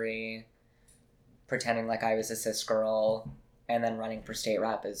surgery, pretending like I was a cis girl, and then running for state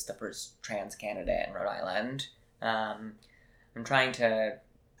rep as the first trans candidate in Rhode Island. I'm trying to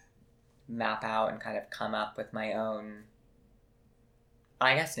map out and kind of come up with my own,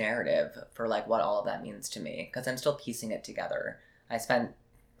 I guess, narrative for, like, what all of that means to me, because I'm still piecing it together. I spent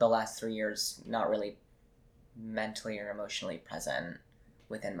the last 3 years not really mentally or emotionally present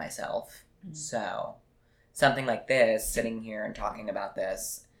within myself. So something like this, sitting here and talking about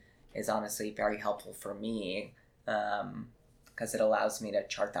this, is honestly very helpful for me, because it allows me to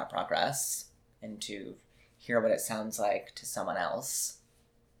chart that progress and to hear what it sounds like to someone else.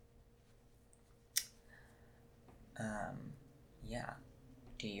 Yeah.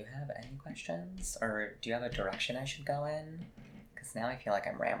 Do you have any questions? Or do you have a direction I should go in? Because now I feel like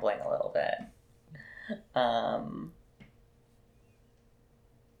I'm rambling a little bit.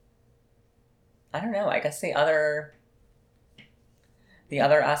 I don't know. I guess the other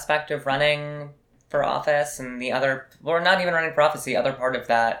aspect of running for office, and not even running for office, the other part of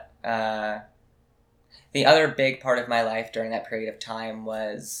that, the other big part of my life during that period of time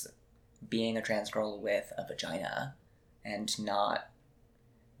was being a trans girl with a vagina, and not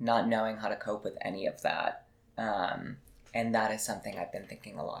knowing how to cope with any of that. And that is something I've been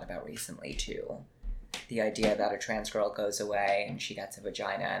thinking a lot about recently, too. The idea that a trans girl goes away and she gets a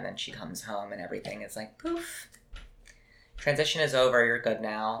vagina, and then she comes home and everything is like, poof. Transition is over, you're good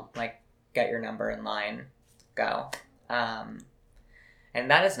now. Like, get your number in line, go. And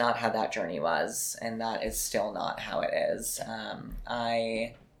that is not how that journey was, and that is still not how it is.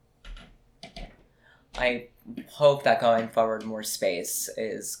 I hope that going forward more space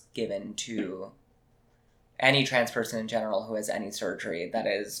is given to any trans person in general who has any surgery that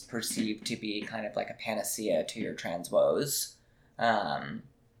is perceived to be kind of like a panacea to your trans woes. And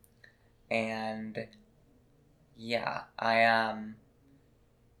yeah, I've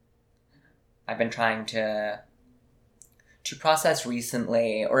been trying to to process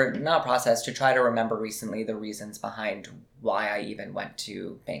recently, or not process, to try to remember recently the reasons behind why I even went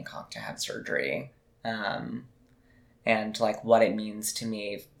to Bangkok to have surgery. And like what it means to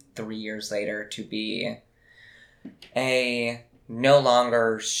me 3 years later to be a no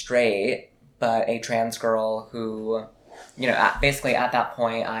longer straight, but a trans girl who, basically at that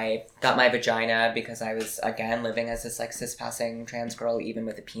point I got my vagina because I was, again, living as this like cis-passing trans girl, even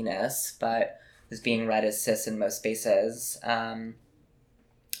with a penis, but was being read as cis in most spaces. Got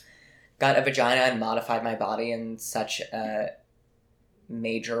a vagina and modified my body in such a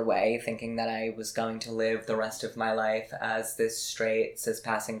major way, thinking that I was going to live the rest of my life as this straight,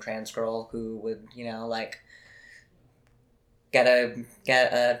 cis-passing trans girl who would, get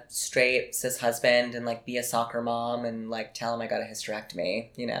a straight cis husband and like be a soccer mom and like tell him I got a hysterectomy,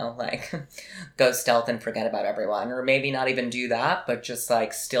 like go stealth and forget about everyone, or maybe not even do that, but just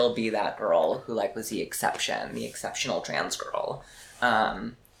like still be that girl who like was the exceptional trans girl.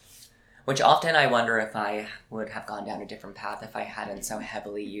 Which often I wonder if I would have gone down a different path if I hadn't so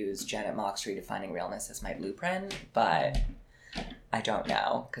heavily used Janet Mock's Redefining Realness as my blueprint, but I don't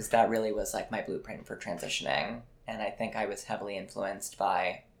know, because that really was like my blueprint for transitioning. And I think I was heavily influenced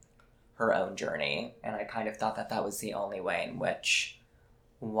by her own journey. And I kind of thought that that was the only way in which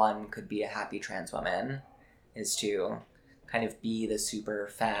one could be a happy trans woman, is to kind of be the super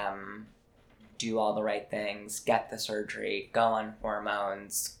femme, do all the right things, get the surgery, go on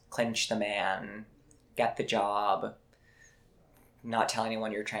hormones, clinch the man, get the job, not tell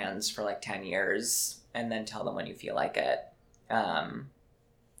anyone you're trans for like 10 years, and then tell them when you feel like it.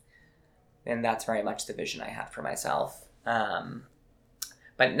 And that's very much the vision I had for myself.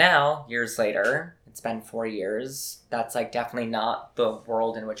 But now, years later, it's been 4 years, that's like definitely not the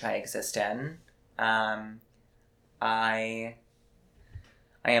world in which I exist in. I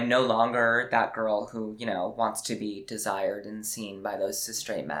am no longer that girl who, wants to be desired and seen by those cis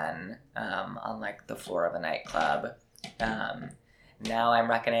straight men on like the floor of a nightclub. Now I'm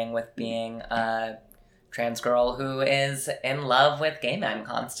reckoning with being a trans girl who is in love with gay men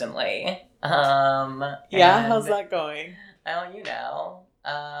constantly. How's that going? Oh,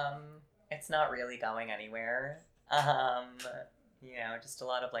 it's not really going anywhere. Just a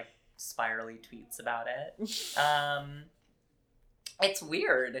lot of like spirally tweets about it. It's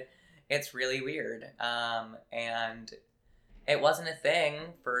weird. It's really weird. And it wasn't a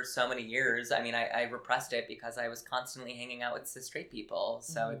thing for so many years. I mean, I repressed it because I was constantly hanging out with cis straight people.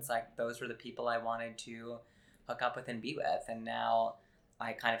 So It's like those were the people I wanted to hook up with and be with. And now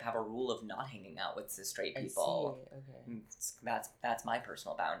I kind of have a rule of not hanging out with cis straight people. I see. Okay. That's my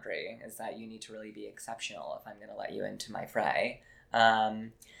personal boundary, is that you need to really be exceptional if I'm going to let you into my fray.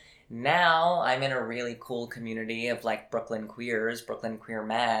 Now I'm in a really cool community of like Brooklyn queers, Brooklyn queer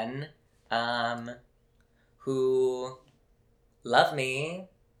men, who love me,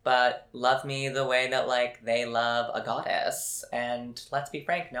 but love me the way that like they love a goddess. And let's be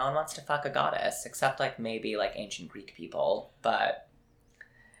frank, no one wants to fuck a goddess, except like maybe like ancient Greek people, but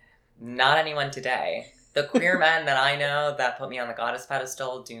not anyone today. The queer men that I know that put me on the goddess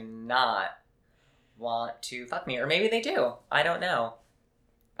pedestal do not want to fuck me, or maybe they do. I don't know.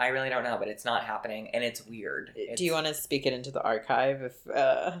 I really don't know, but it's not happening, and it's weird. Do you want to speak it into the archive if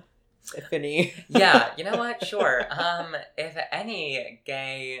any? Yeah, you know what? Sure. If any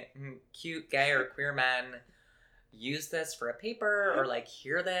cute gay or queer men use this for a paper or like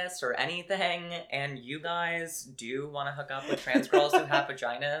hear this or anything, and you guys do want to hook up with trans girls who have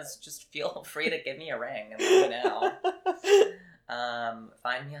vaginas, just feel free to give me a ring and let me know.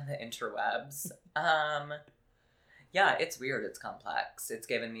 Find me on the interwebs. Yeah, it's weird. It's complex. It's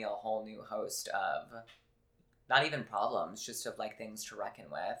given me a whole new host of not even problems, just of like things to reckon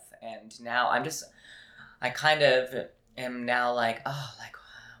with. And now I kind of am now like, oh, like,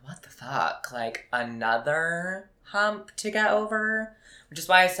 what the fuck? Like another hump to get over? Which is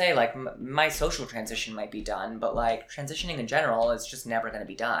why I say like my social transition might be done, but like transitioning in general is just never going to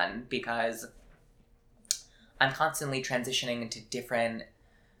be done, because I'm constantly transitioning into different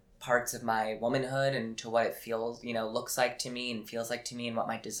parts of my womanhood and to what it feels, looks like to me and feels like to me and what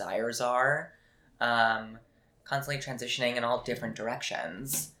my desires are. Constantly transitioning in all different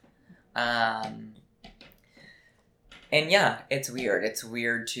directions. And yeah, it's weird. It's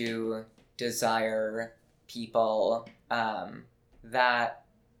weird to desire people that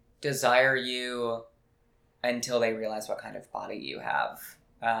desire you until they realize what kind of body you have.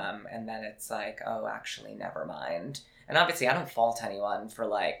 And then it's like, oh, actually, never mind. And obviously, I don't fault anyone for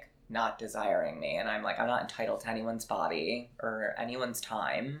like not desiring me, and I'm not entitled to anyone's body or anyone's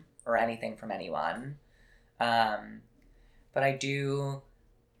time or anything from anyone. But I do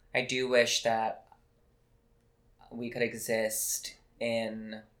wish that we could exist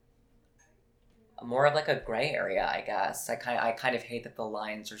in more of like a gray area, I guess. I kind of hate that the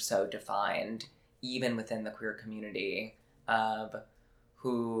lines are so defined, even within the queer community, of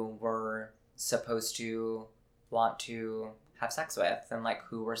who we're supposed to want to have sex with and like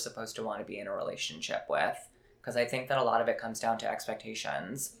who we're supposed to want to be in a relationship with. Because I think that a lot of it comes down to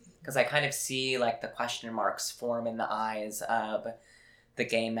expectations. Because I kind of see like the question marks form in the eyes of the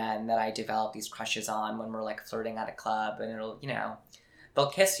gay men that I develop these crushes on when we're like flirting at a club, and it'll, they'll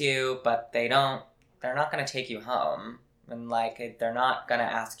kiss you, but they're not going to take you home. And like, they're not going to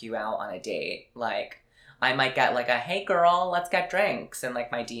ask you out on a date. Like, I might get like a, hey girl, let's get drinks in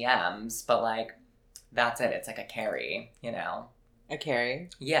like my DMs, but like, that's it. It's like a carry, A carry?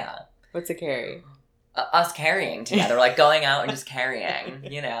 Yeah. What's a carry? Us carrying together, like going out and just carrying,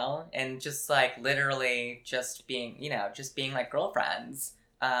 and just like literally just being like girlfriends.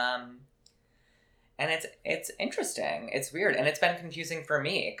 And it's interesting. It's weird. And it's been confusing for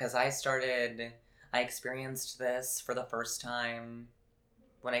me because I experienced this for the first time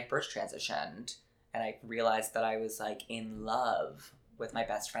when I first transitioned, and I realized that I was like in love with my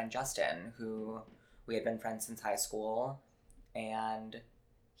best friend Justin, who we had been friends since high school, and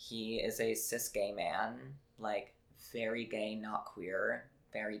he is a cis gay man, like very gay, not queer,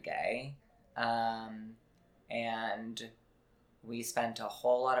 very gay. And we spent a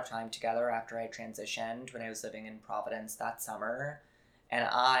whole lot of time together after I transitioned when I was living in Providence that summer. And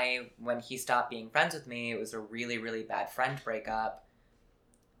when he stopped being friends with me, it was a really, really bad friend breakup.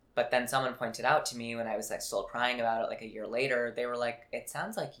 But then someone pointed out to me when I was like still crying about it like a year later, they were like, it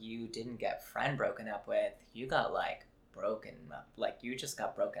sounds like you didn't get friend broken up with. You got like broken up. Like you just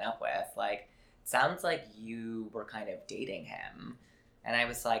got broken up with. Like, it sounds like you were kind of dating him. And I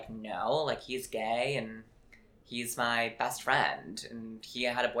was like, no, like he's gay and he's my best friend and he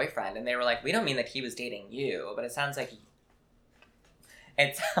had a boyfriend. And they were like, we don't mean that he was dating you, but it sounds like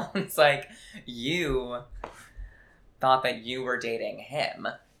you thought that you were dating him.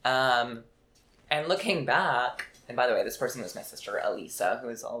 And looking back, and by the way, this person was my sister, Elisa, who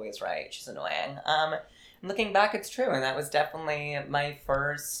is always right. She's annoying. Looking back, it's true. And that was definitely my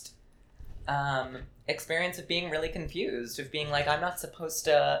first experience of being really confused, of being like, I'm not supposed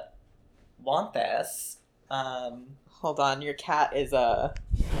to want this. Hold on, your cat is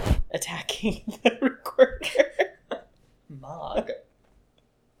attacking the recorder. Mog,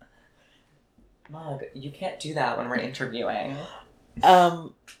 you can't do that when we're interviewing.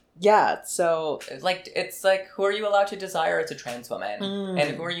 Yeah, so like it's like, who are you allowed to desire as a trans woman?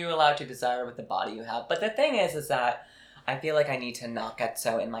 And who are you allowed to desire with the body you have? But the thing is that I feel like I need to not get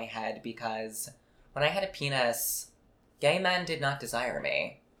so in my head, because when I had a penis, gay men did not desire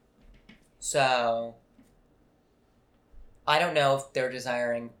me. So I don't know if they're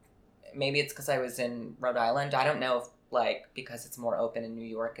desiring, maybe it's because I was in Rhode Island. I don't know if like because it's more open in New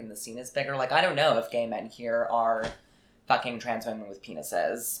York and the scene is bigger. Like I don't know if gay men here are fucking trans women with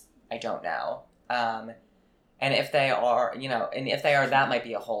penises. I don't know. And if they are, that might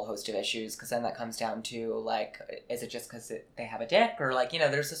be a whole host of issues, because then that comes down to, like, is it just because they have a dick? Or, like,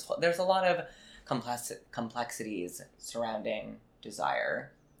 there's a lot of complexities surrounding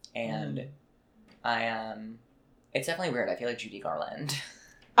desire. And it's definitely weird. I feel like Judy Garland.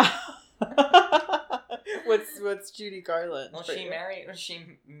 What's Judy Garland? Well, she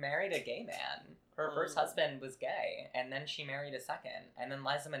married a gay man. Her first husband was gay, and then she married a second. And then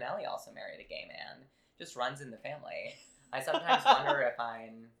Liza Minnelli also married a gay man. Just runs in the family. I sometimes wonder if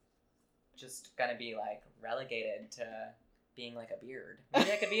I'm just gonna be, like, relegated to being, like, a beard.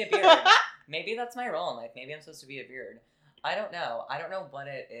 Maybe I could be a beard. Maybe that's my role in life. Maybe I'm supposed to be a beard. I don't know. I don't know what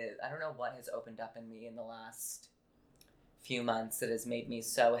it is. I don't know what has opened up in me in the last few months that has made me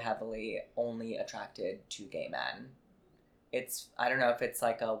so heavily only attracted to gay men. I don't know if it's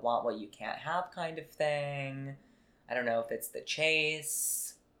like a want what you can't have kind of thing. I don't know if it's the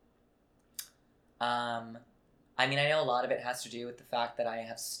chase. I mean, I know a lot of it has to do with the fact that I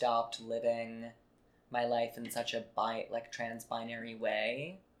have stopped living my life in such a trans-binary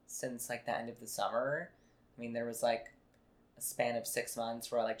way since like the end of the summer. I mean, there was like a span of 6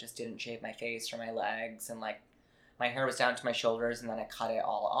 months where I like just didn't shave my face or my legs, and like my hair was down to my shoulders, and then I cut it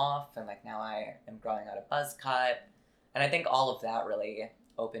all off, and like now I am growing out a buzz cut. And I think all of that really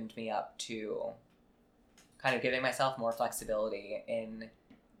opened me up to kind of giving myself more flexibility in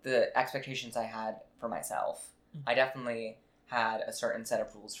the expectations I had for myself. Mm-hmm. I definitely had a certain set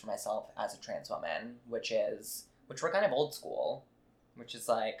of rules for myself as a trans woman, which were kind of old school, which is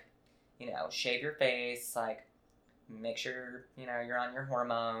like, shave your face, like make sure, you're on your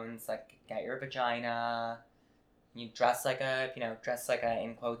hormones, like get your vagina, you dress like a,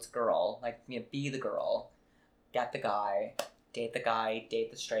 in quotes, girl, like, be the girl. get the guy, date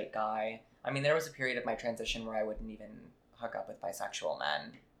the straight guy. I mean, there was a period of my transition where I wouldn't even hook up with bisexual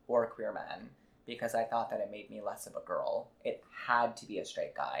men or queer men because I thought that it made me less of a girl. It had to be a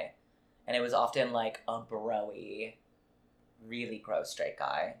straight guy. And it was often like a bro-y, really gross straight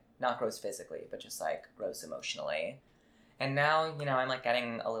guy. Not gross physically, but just like gross emotionally. And now, you know, I'm like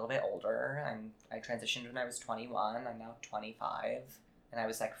getting a little bit older. I transitioned when I was 21. I'm now 25. And I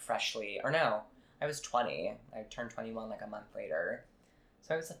was like I was 20. I turned 21 like a month later.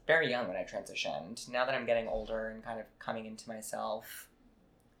 So I was very young when I transitioned. Now that I'm getting older and kind of coming into myself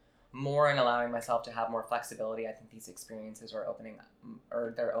more and allowing myself to have more flexibility, I think these experiences are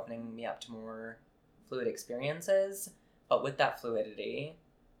they're opening me up to more fluid experiences. But with that fluidity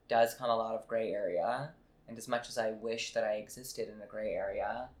does come a lot of gray area. And as much as I wish that I existed in a gray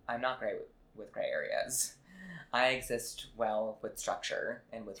area, I'm not great with gray areas. I exist well with structure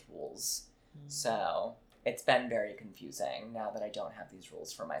and with rules. So it's been very confusing now that I don't have these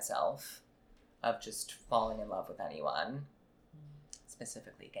rules for myself of just falling in love with anyone,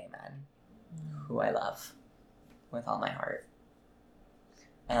 specifically gay men, who I love with all my heart.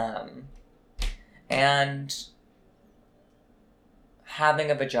 And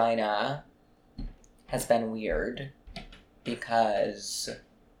having a vagina has been weird because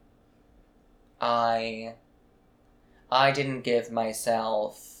I didn't give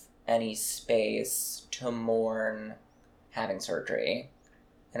myself any space to mourn having surgery,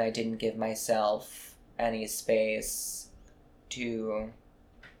 and I didn't give myself any space to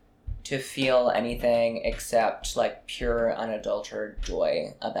feel anything except like pure unadulterated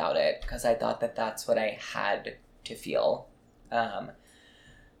joy about it, because I thought that that's what I had to feel.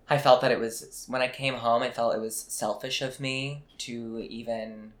 I felt that it was, when I came home, I felt it was selfish of me to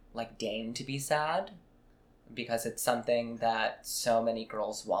even like deign to be sad, because it's something that so many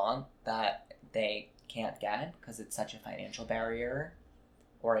girls want that they can't get because it's such a financial barrier,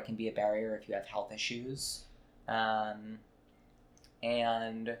 or it can be a barrier if you have health issues.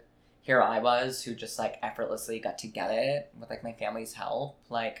 And here I was, who just like effortlessly got to get it with like my family's help.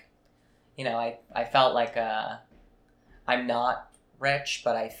 Like, you know, I felt like I'm not rich,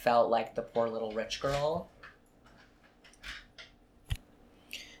 but I felt like the poor little rich girl.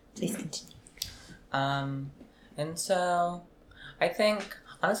 Please continue. And so I think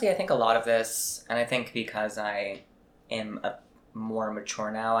a lot of this, and I think because I am more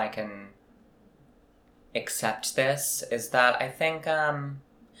mature now, I can accept this, is that I think I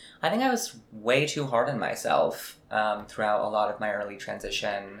was way too hard on myself throughout a lot of my early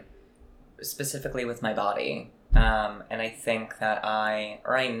transition, specifically with my body. And I think that I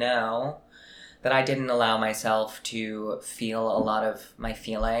know that I didn't allow myself to feel a lot of my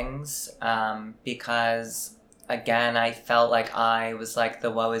feelings because, again, I felt like I was like the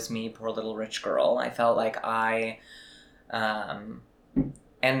woe is me, poor little rich girl. I felt like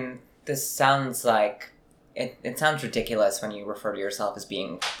and this sounds like, it sounds ridiculous when you refer to yourself as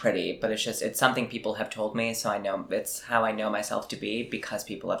being pretty, but it's something people have told me, so I know it's how I know myself to be because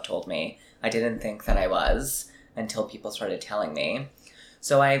people have told me. I didn't think that I was until people started telling me.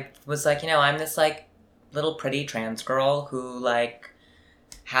 So I was like, you know, I'm this like little pretty trans girl who like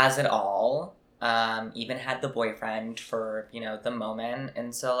has it all, even had the boyfriend for, you know, the moment.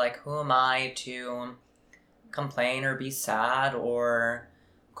 And so like, who am I to complain or be sad or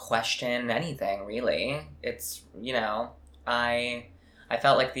question anything, really? It's, you know, I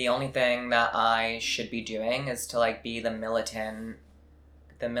felt like the only thing that I should be doing is to like be the militant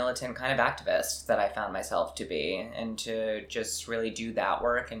kind of activist that I found myself to be, and to just really do that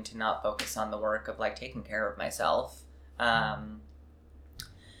work and to not focus on the work of like taking care of myself. And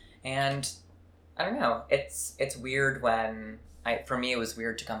I don't know, it's weird when for me it was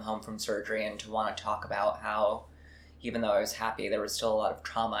weird to come home from surgery and to want to talk about how, even though I was happy, there was still a lot of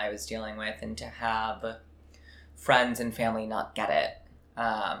trauma I was dealing with, and to have friends and family not get it,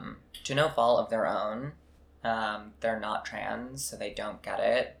 to no fault of their own. They're not trans, so they don't get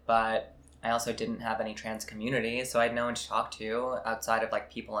it, but I also didn't have any trans community, so I had no one to talk to outside of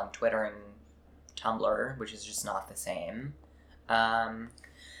like people on Twitter and Tumblr, which is just not the same.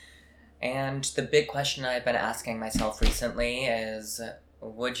 And the big question I've been asking myself recently is,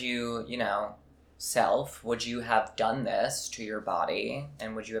 would you have done this to your body,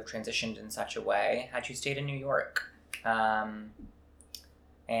 and would you have transitioned in such a way had you stayed in New York?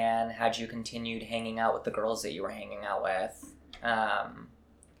 And had you continued hanging out with the girls that you were hanging out with?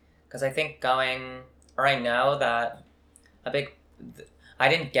 Because I think I know that I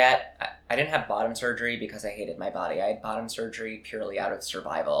didn't have bottom surgery because I hated my body. I had bottom surgery purely out of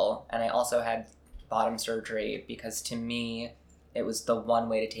survival. And I also had bottom surgery because, to me, it was the one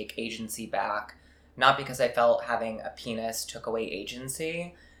way to take agency back, not because I felt having a penis took away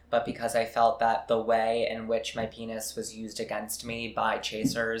agency, but because I felt that the way in which my penis was used against me by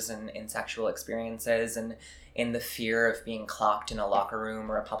chasers and in sexual experiences and in the fear of being clocked in a locker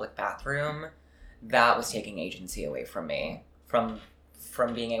room or a public bathroom, that was taking agency away from me, from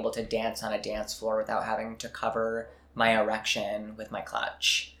being able to dance on a dance floor without having to cover my erection with my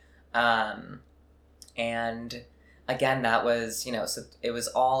clutch. And again, that was, so it was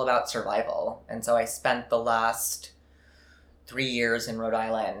all about survival. And so I spent the last 3 years in Rhode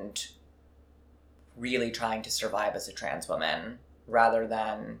Island really trying to survive as a trans woman rather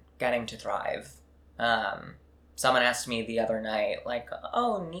than getting to thrive. Someone asked me the other night, like,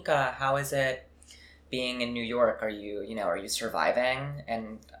 "Oh, Nika, how is it being in New York? Are you surviving?"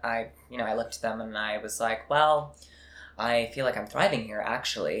 And I looked at them and I was like, "Well, I feel like I'm thriving here,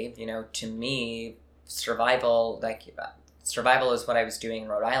 actually. To me, survival is what I was doing in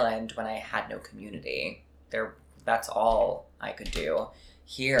Rhode Island when I had no community. That's all I could do.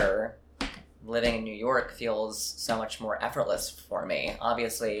 Here, living in New York feels so much more effortless for me.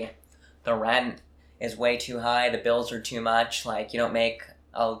 Obviously, the rent is way too high, the bills are too much, like, you don't make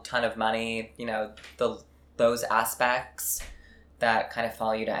a ton of money, those aspects that kind of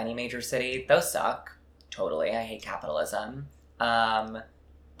follow you to any major city, those suck. Totally, I hate capitalism.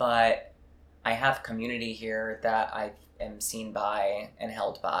 But I have community here that I am seen by and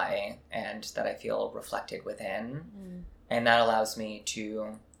held by and that I feel reflected within. And that allows me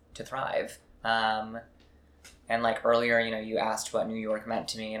to thrive. And like earlier, you asked what New York meant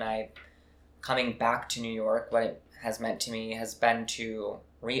to me, and coming back to New York, what it has meant to me has been to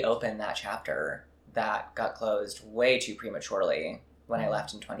reopen that chapter that got closed way too prematurely when I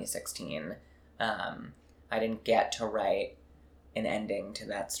left in 2016. I didn't get to write an ending to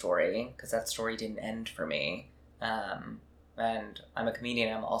that story because that story didn't end for me. And I'm a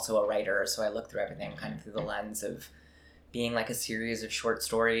comedian, I'm also a writer, so I look through everything kind of through the lens of being like a series of short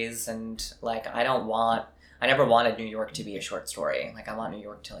stories. And like, I never wanted New York to be a short story. Like, I want New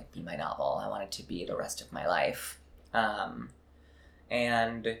York to like be my novel. I want it to be the rest of my life.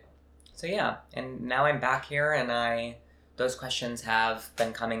 And so yeah, and now I'm back here and those questions have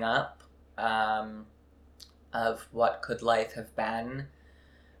been coming up, of what could life have been,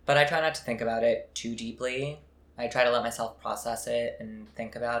 but I try not to think about it too deeply. I try to let myself process it and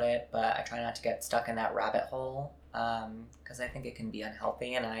think about it, but I try not to get stuck in that rabbit hole, because I think it can be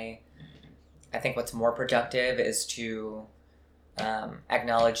unhealthy, and I think what's more productive is to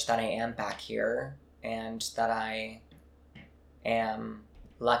acknowledge that I am back here and that I am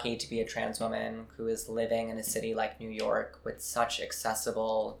lucky to be a trans woman who is living in a city like New York with such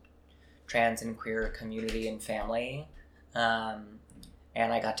accessible trans and queer community and family, and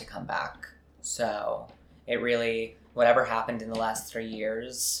I got to come back. So it really, whatever happened in the last 3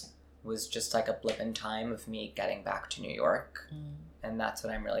 years was just like a blip in time of me getting back to New York, and that's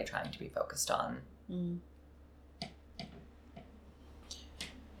what I'm really trying to be focused on.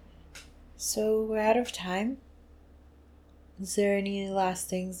 So we're out of time. Is there any last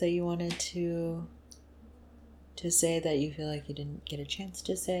things that you wanted to say that you feel like you didn't get a chance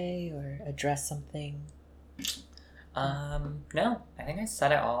to say, or address something? No, I think I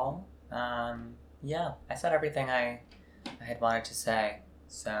said it all. Yeah, I said everything I had wanted to say.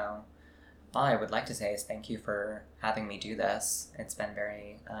 So all I would like to say is thank you for having me do this. It's been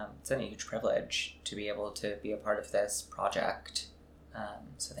it's been a huge privilege to be able to be a part of this project.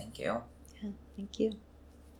 So thank you. Yeah, thank you.